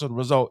regardless of the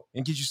result,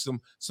 and get you some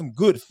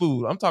good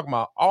food. I'm talking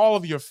about all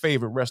of your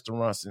favorite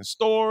restaurants and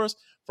stores,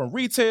 from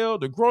retail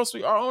to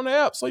grocery, are on the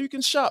app, so you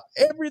can shop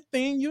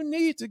everything you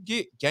need to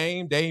get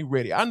game day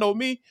ready. I know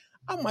me,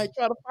 I might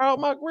try to fire up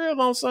my grill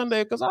on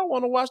Sunday because I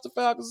want to watch the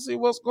Falcons and see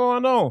what's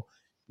going on.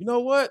 You know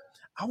what?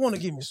 I want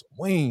to give me some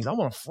wings. I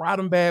want to fry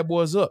them bad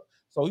boys up.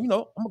 So, I'm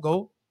going to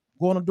go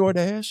on a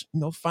DoorDash,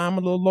 find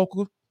my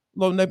little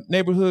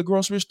neighborhood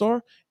grocery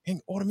store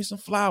and order me some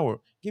flour.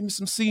 Give me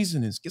some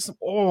seasonings. Get some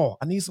oil.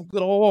 I need some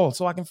good oil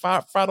so I can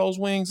fry those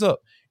wings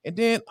up. And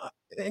then,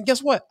 and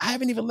guess what? I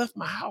haven't even left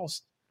my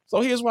house.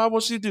 So here's what I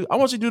want you to do. I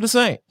want you to do the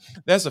same.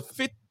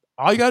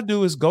 All you got to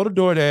do is go to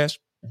DoorDash,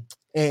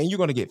 and you're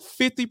going to get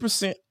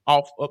 50%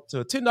 off up to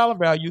a $10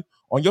 value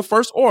on your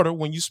first order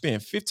when you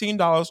spend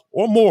 $15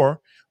 or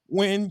more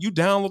when you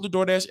download the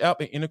DoorDash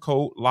app and enter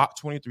code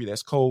LOCK23.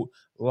 That's code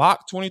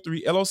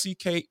LOCK23,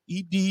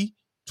 LOCKED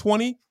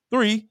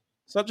 23.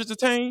 Subject to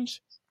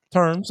change.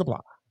 Terms apply.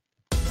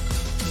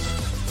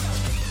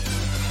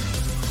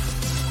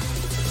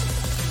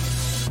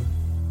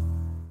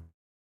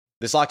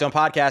 This Locked On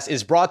podcast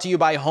is brought to you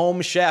by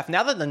Home Chef.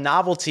 Now that the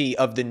novelty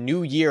of the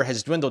new year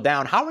has dwindled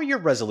down, how are your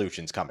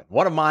resolutions coming?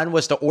 One of mine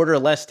was to order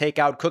less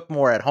takeout, cook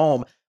more at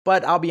home,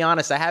 but I'll be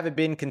honest, I haven't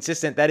been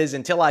consistent. That is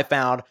until I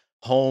found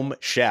Home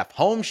Chef.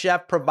 Home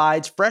Chef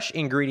provides fresh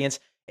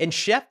ingredients and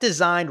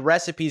chef-designed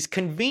recipes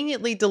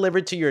conveniently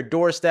delivered to your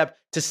doorstep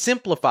to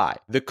simplify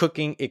the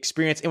cooking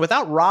experience and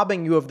without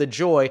robbing you of the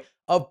joy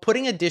of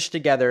putting a dish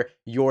together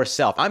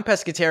yourself. I'm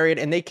pescatarian,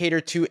 and they cater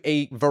to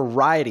a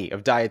variety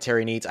of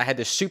dietary needs. I had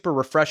this super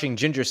refreshing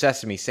ginger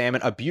sesame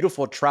salmon, a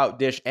beautiful trout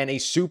dish, and a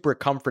super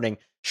comforting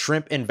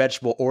shrimp and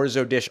vegetable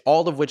orzo dish,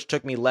 all of which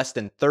took me less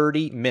than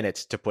 30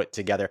 minutes to put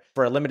together.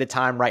 For a limited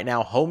time right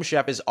now, Home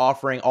Chef is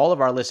offering all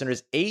of our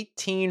listeners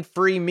 18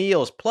 free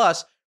meals,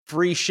 plus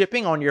free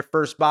shipping on your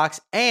first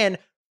box, and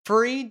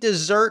free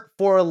dessert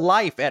for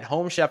life at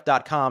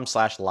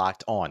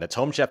homechef.com/lockedon. That's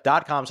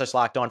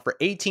homechef.com/lockedon for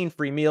 18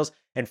 free meals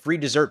and free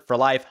dessert for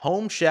life.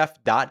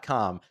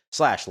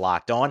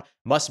 Homechef.com/lockedon.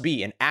 Must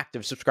be an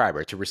active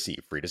subscriber to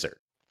receive free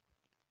dessert.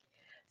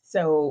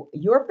 So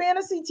your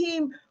fantasy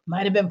team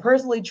might have been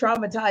personally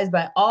traumatized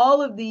by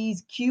all of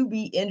these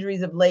QB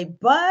injuries of late,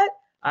 but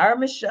Our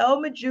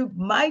Michelle Majuk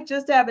might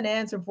just have an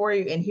answer for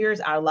you. And here's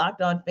our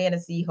Locked On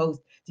Fantasy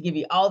host to give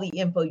you all the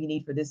info you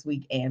need for this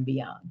week and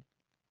beyond.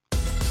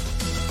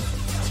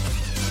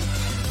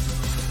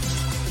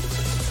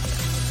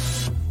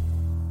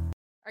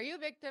 Are you a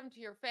victim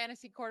to your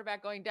fantasy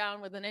quarterback going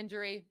down with an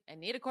injury and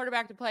need a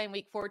quarterback to play in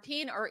week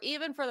 14 or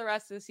even for the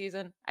rest of the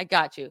season? I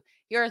got you.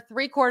 Here are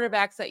 3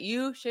 quarterbacks that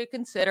you should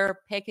consider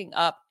picking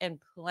up and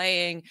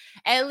playing,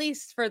 at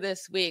least for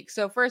this week.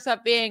 So first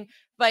up being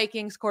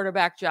Vikings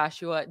quarterback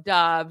Joshua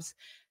Dobbs.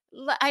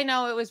 I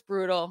know it was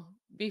brutal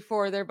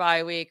before their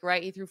bye week,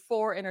 right? He threw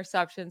 4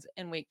 interceptions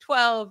in week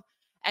 12,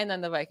 and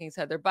then the Vikings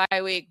had their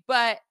bye week.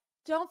 But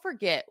don't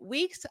forget,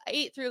 weeks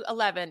 8 through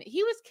 11,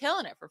 he was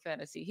killing it for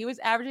fantasy. He was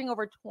averaging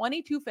over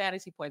 22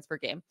 fantasy points per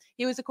game.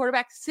 He was a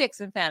quarterback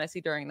 6 in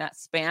fantasy during that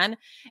span.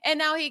 And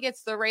now he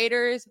gets the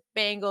Raiders,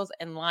 Bengals,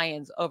 and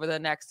Lions over the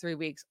next 3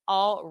 weeks.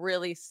 All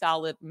really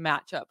solid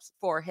matchups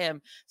for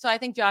him. So I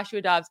think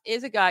Joshua Dobbs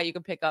is a guy you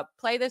can pick up,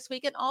 play this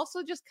week, and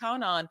also just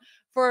count on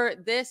for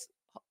this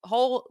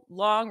whole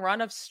long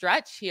run of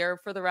stretch here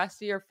for the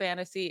rest of your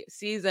fantasy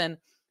season.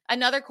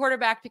 Another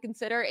quarterback to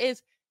consider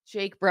is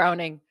Jake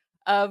Browning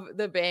of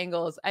the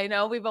Bengals. I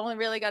know we've only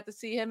really got to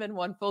see him in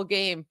 1 full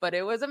game, but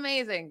it was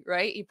amazing,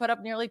 right? He put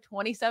up nearly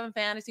 27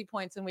 fantasy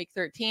points in week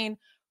 13,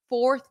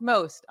 4th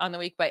most on the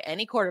week by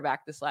any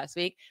quarterback this last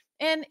week.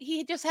 And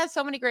he just has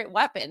so many great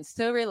weapons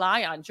to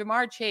rely on.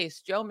 Jamar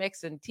Chase, Joe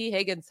Mixon, T.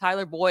 Higgins,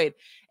 Tyler Boyd.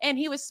 And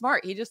he was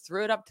smart. He just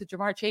threw it up to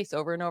Jamar Chase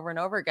over and over and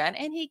over again.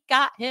 And he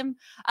got him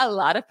a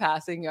lot of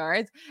passing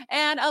yards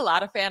and a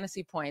lot of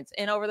fantasy points.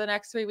 And over the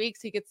next 3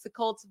 weeks, he gets the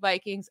Colts,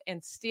 Vikings,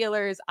 and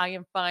Steelers. I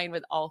am fine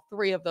with all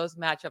 3 of those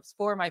matchups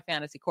for my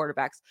fantasy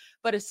quarterbacks,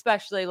 but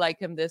especially like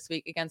him this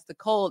week against the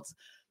Colts.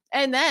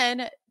 And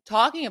then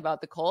talking about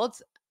the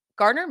Colts,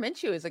 Gardner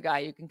Minshew is a guy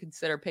you can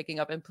consider picking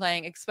up and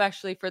playing,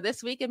 especially for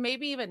this week and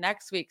maybe even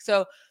next week.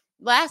 So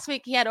last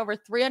week, he had over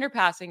 300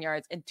 passing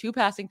yards and 2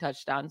 passing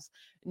touchdowns.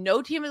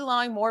 No team is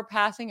allowing more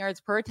passing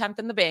yards per attempt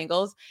than the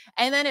Bengals.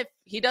 And then if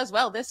he does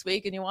well this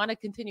week and you want to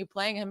continue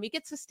playing him, he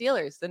gets the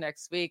Steelers the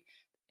next week.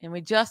 And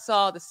we just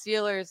saw the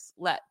Steelers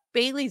let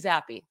Bailey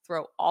Zappi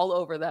throw all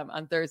over them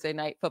on Thursday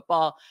Night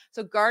Football.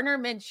 So Gardner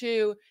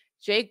Minshew,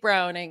 Jake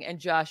Browning, and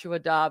Joshua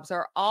Dobbs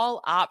are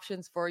all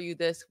options for you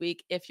this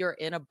week if you're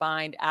in a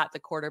bind at the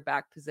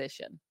quarterback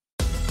position.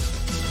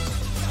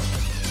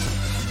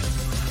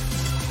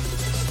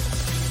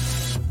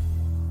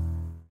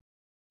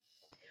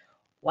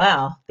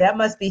 Wow, that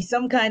must be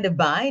some kind of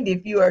bind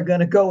if you are going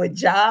to go with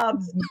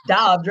Dobbs,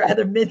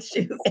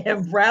 Minshew,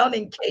 and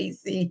Browning,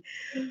 Casey.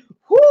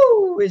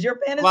 Whoo, is your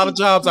fantasy? A lot of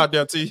jobs out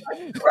there, T.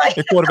 Right.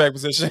 In quarterback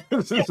position.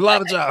 A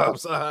lot of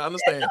jobs. I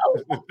understand.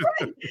 Right.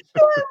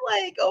 So I'm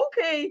like,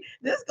 okay,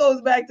 this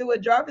goes back to what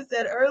Jarvis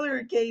said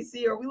earlier,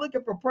 Casey. Are we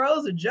looking for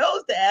pros or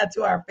Joes to add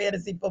to our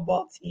fantasy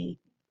football team?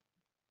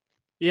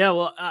 Yeah,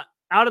 well,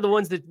 out of the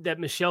ones that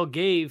Michelle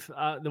gave,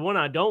 the one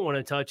I don't want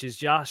to touch is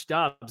Josh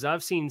Dobbs.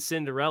 I've seen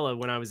Cinderella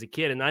when I was a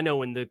kid, and I know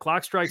when the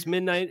clock strikes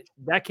midnight,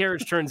 that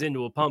carriage turns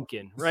into a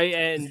pumpkin, right?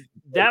 And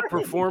that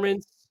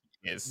performance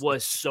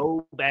was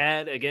so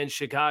bad against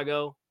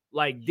Chicago,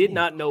 like did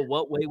not know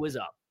what way was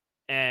up.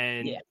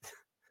 And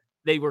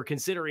they were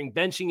considering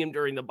benching him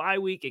during the bye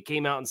week. It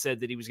came out and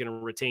said that he was going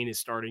to retain his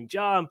starting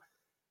job.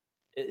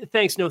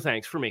 Thanks, no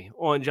thanks for me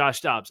on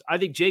Josh Dobbs. I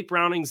think Jake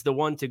Browning's the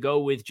one to go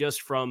with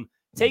just from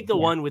take the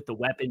one with the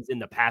weapons in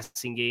the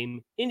passing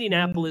game.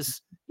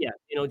 Indianapolis,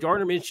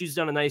 Gardner Minshew's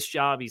done a nice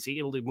job. He's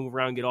able to move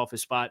around, get off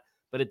his spot.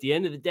 But at the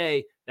end of the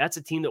day, that's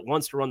a team that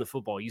wants to run the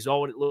football. You saw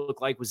what it looked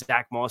like with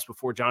Zach Moss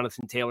before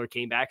Jonathan Taylor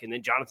came back, and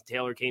then Jonathan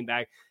Taylor came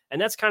back. And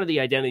that's kind of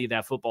the identity of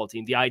that football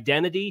team. The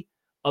identity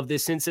of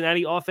this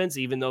Cincinnati offense,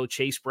 even though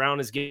Chase Brown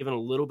has given a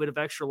little bit of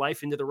extra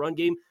life into the run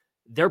game,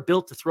 they're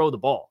built to throw the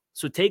ball.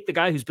 So take the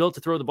guy who's built to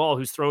throw the ball,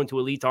 who's thrown to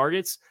elite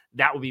targets.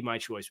 That would be my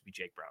choice, would be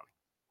Jake Browning.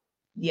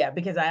 Yeah,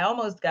 because I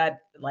almost got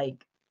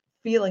like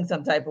feeling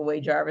some type of way,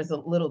 Jarvis, a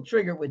little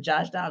triggered with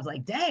Josh Dobbs.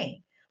 Like,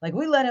 dang, like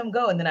we let him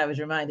go. And then I was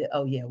reminded,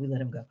 oh yeah, we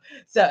let him go.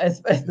 So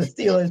as the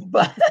Steelers,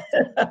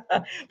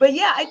 but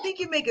yeah, I think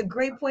you make a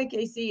great point,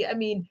 KC. I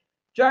mean,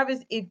 Jarvis,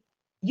 if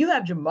you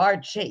have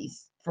Jamar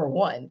Chase for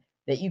one,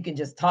 that you can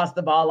just toss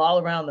the ball all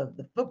around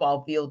the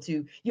football field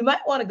to, you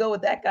might want to go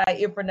with that guy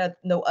if for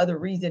no other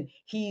reason.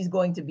 He's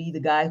going to be the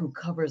guy who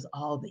covers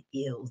all the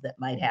ills that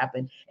might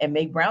happen and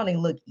make Browning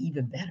look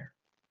even better.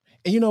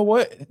 And you know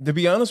what? To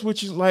be honest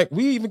with you, like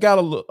we even got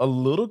a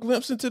little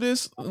glimpse into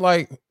this,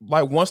 like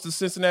once the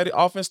Cincinnati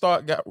offense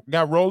got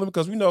rolling,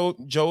 because we know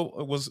Joe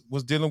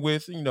was dealing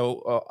with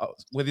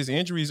with his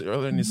injuries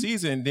earlier in the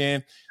season.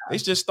 Then they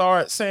just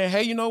start saying,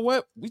 hey, you know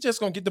what? We just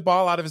gonna get the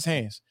ball out of his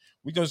hands.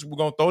 We're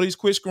gonna throw these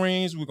quick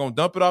screens. We're gonna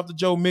dump it off to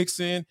Joe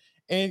Mixon,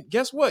 and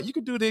guess what? You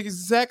could do the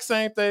exact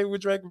same thing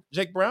with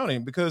Jake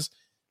Browning, because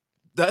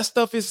that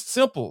stuff is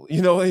simple.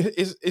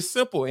 It's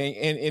simple, and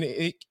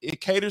it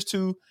caters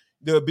to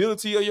the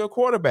ability of your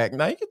quarterback.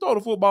 Now, you can throw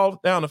the football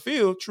down the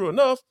field, true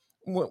enough,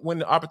 when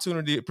the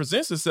opportunity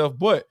presents itself,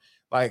 but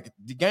like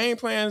the game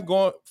plans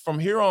going from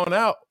here on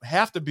out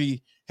have to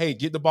be hey,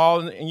 get the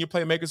ball in your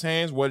playmaker's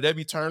hands, whether that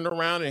be turning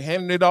around and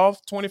handing it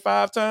off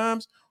 25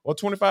 times or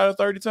 25 to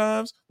 30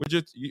 times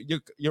with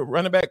your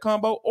running back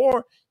combo,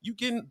 or you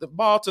getting the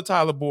ball to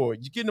Tyler Boyd,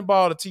 you getting the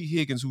ball to T.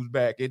 Higgins, who's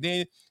back, and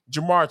then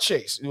Jamar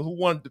Chase, who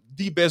won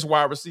the best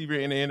wide receiver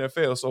in the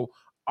NFL. So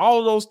all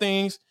of those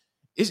things,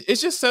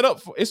 it's just set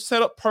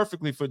up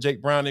perfectly for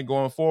Jake Browning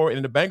going forward,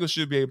 and the Bengals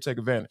should be able to take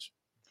advantage.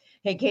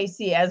 Hey,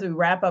 KC, as we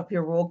wrap up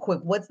here real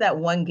quick, what's that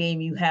one game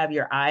you have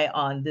your eye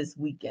on this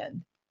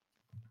weekend?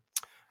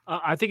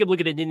 I think I'm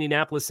looking at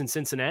Indianapolis and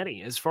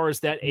Cincinnati as far as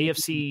that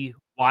AFC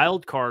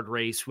wild card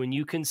race. When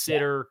you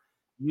consider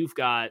you've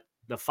got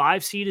the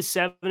 5 seed is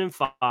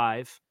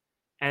 7-5,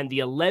 and the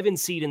 11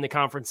 seed in the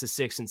conference is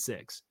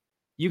 6-6.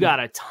 You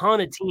got a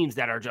ton of teams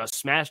that are just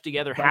smashed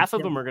together. Half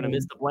of them are going to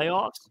miss the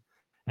playoffs,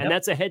 and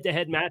that's a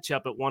head-to-head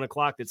matchup at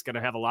 1:00 that's going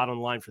to have a lot on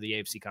the line for the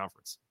AFC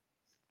conference.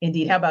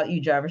 Indeed. How about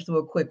you, Jarvis?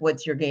 Real quick,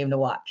 what's your game to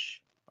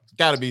watch?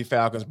 Got to be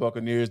Falcons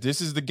Buccaneers.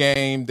 This is the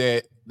game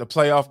the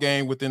playoff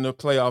game within the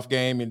playoff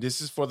game, and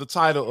this is for the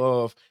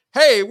title of,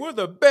 hey, we're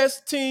the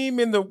best team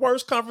in the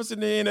worst conference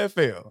in the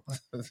NFL.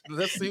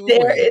 Let's see.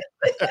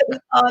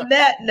 On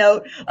that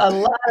note, a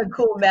lot of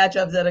cool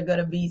matchups that are going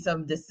to be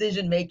some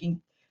decision-making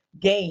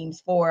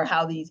games for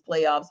how these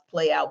playoffs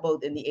play out,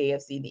 both in the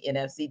AFC and the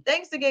NFC.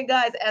 Thanks again,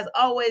 guys, as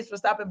always, for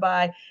stopping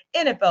by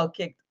NFL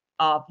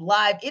Kickoff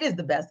Live. It is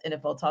the best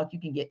NFL talk you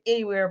can get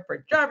anywhere.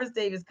 For Jarvis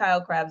Davis,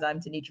 Kyle Krabs, I'm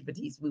Tanisha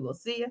Batiste. We will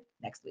see you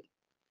next week.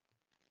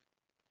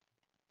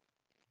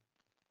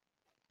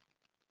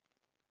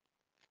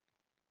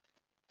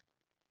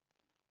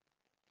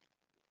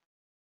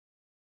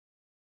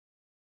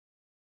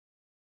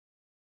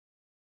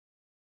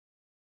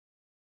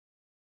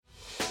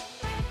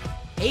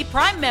 Hey,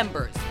 Prime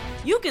members,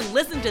 you can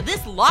listen to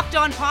this Locked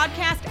On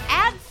podcast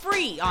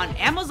ad-free on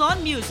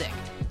Amazon Music.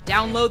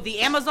 Download the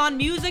Amazon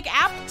Music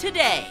app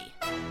today.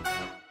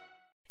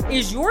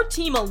 Is your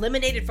team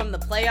eliminated from the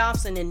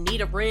playoffs and in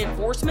need of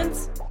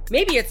reinforcements?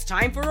 Maybe it's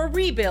time for a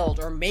rebuild,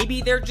 or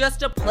maybe they're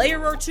just a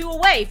player or two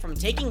away from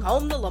taking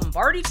home the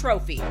Lombardi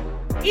Trophy.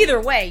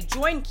 Either way,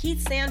 join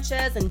Keith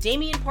Sanchez and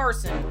Damian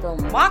Parson for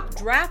Mock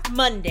Draft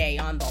Monday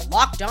on the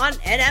Locked On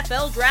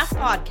NFL Draft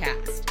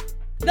Podcast.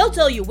 They'll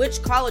tell you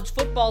which college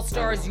football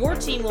stars your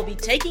team will be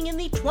taking in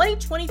the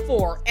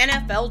 2024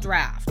 NFL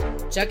Draft.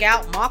 Check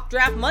out Mock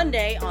Draft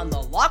Monday on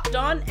the Locked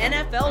On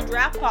NFL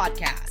Draft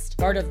Podcast,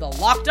 part of the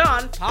Locked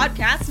On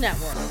Podcast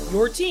Network.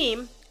 Your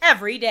team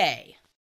every day.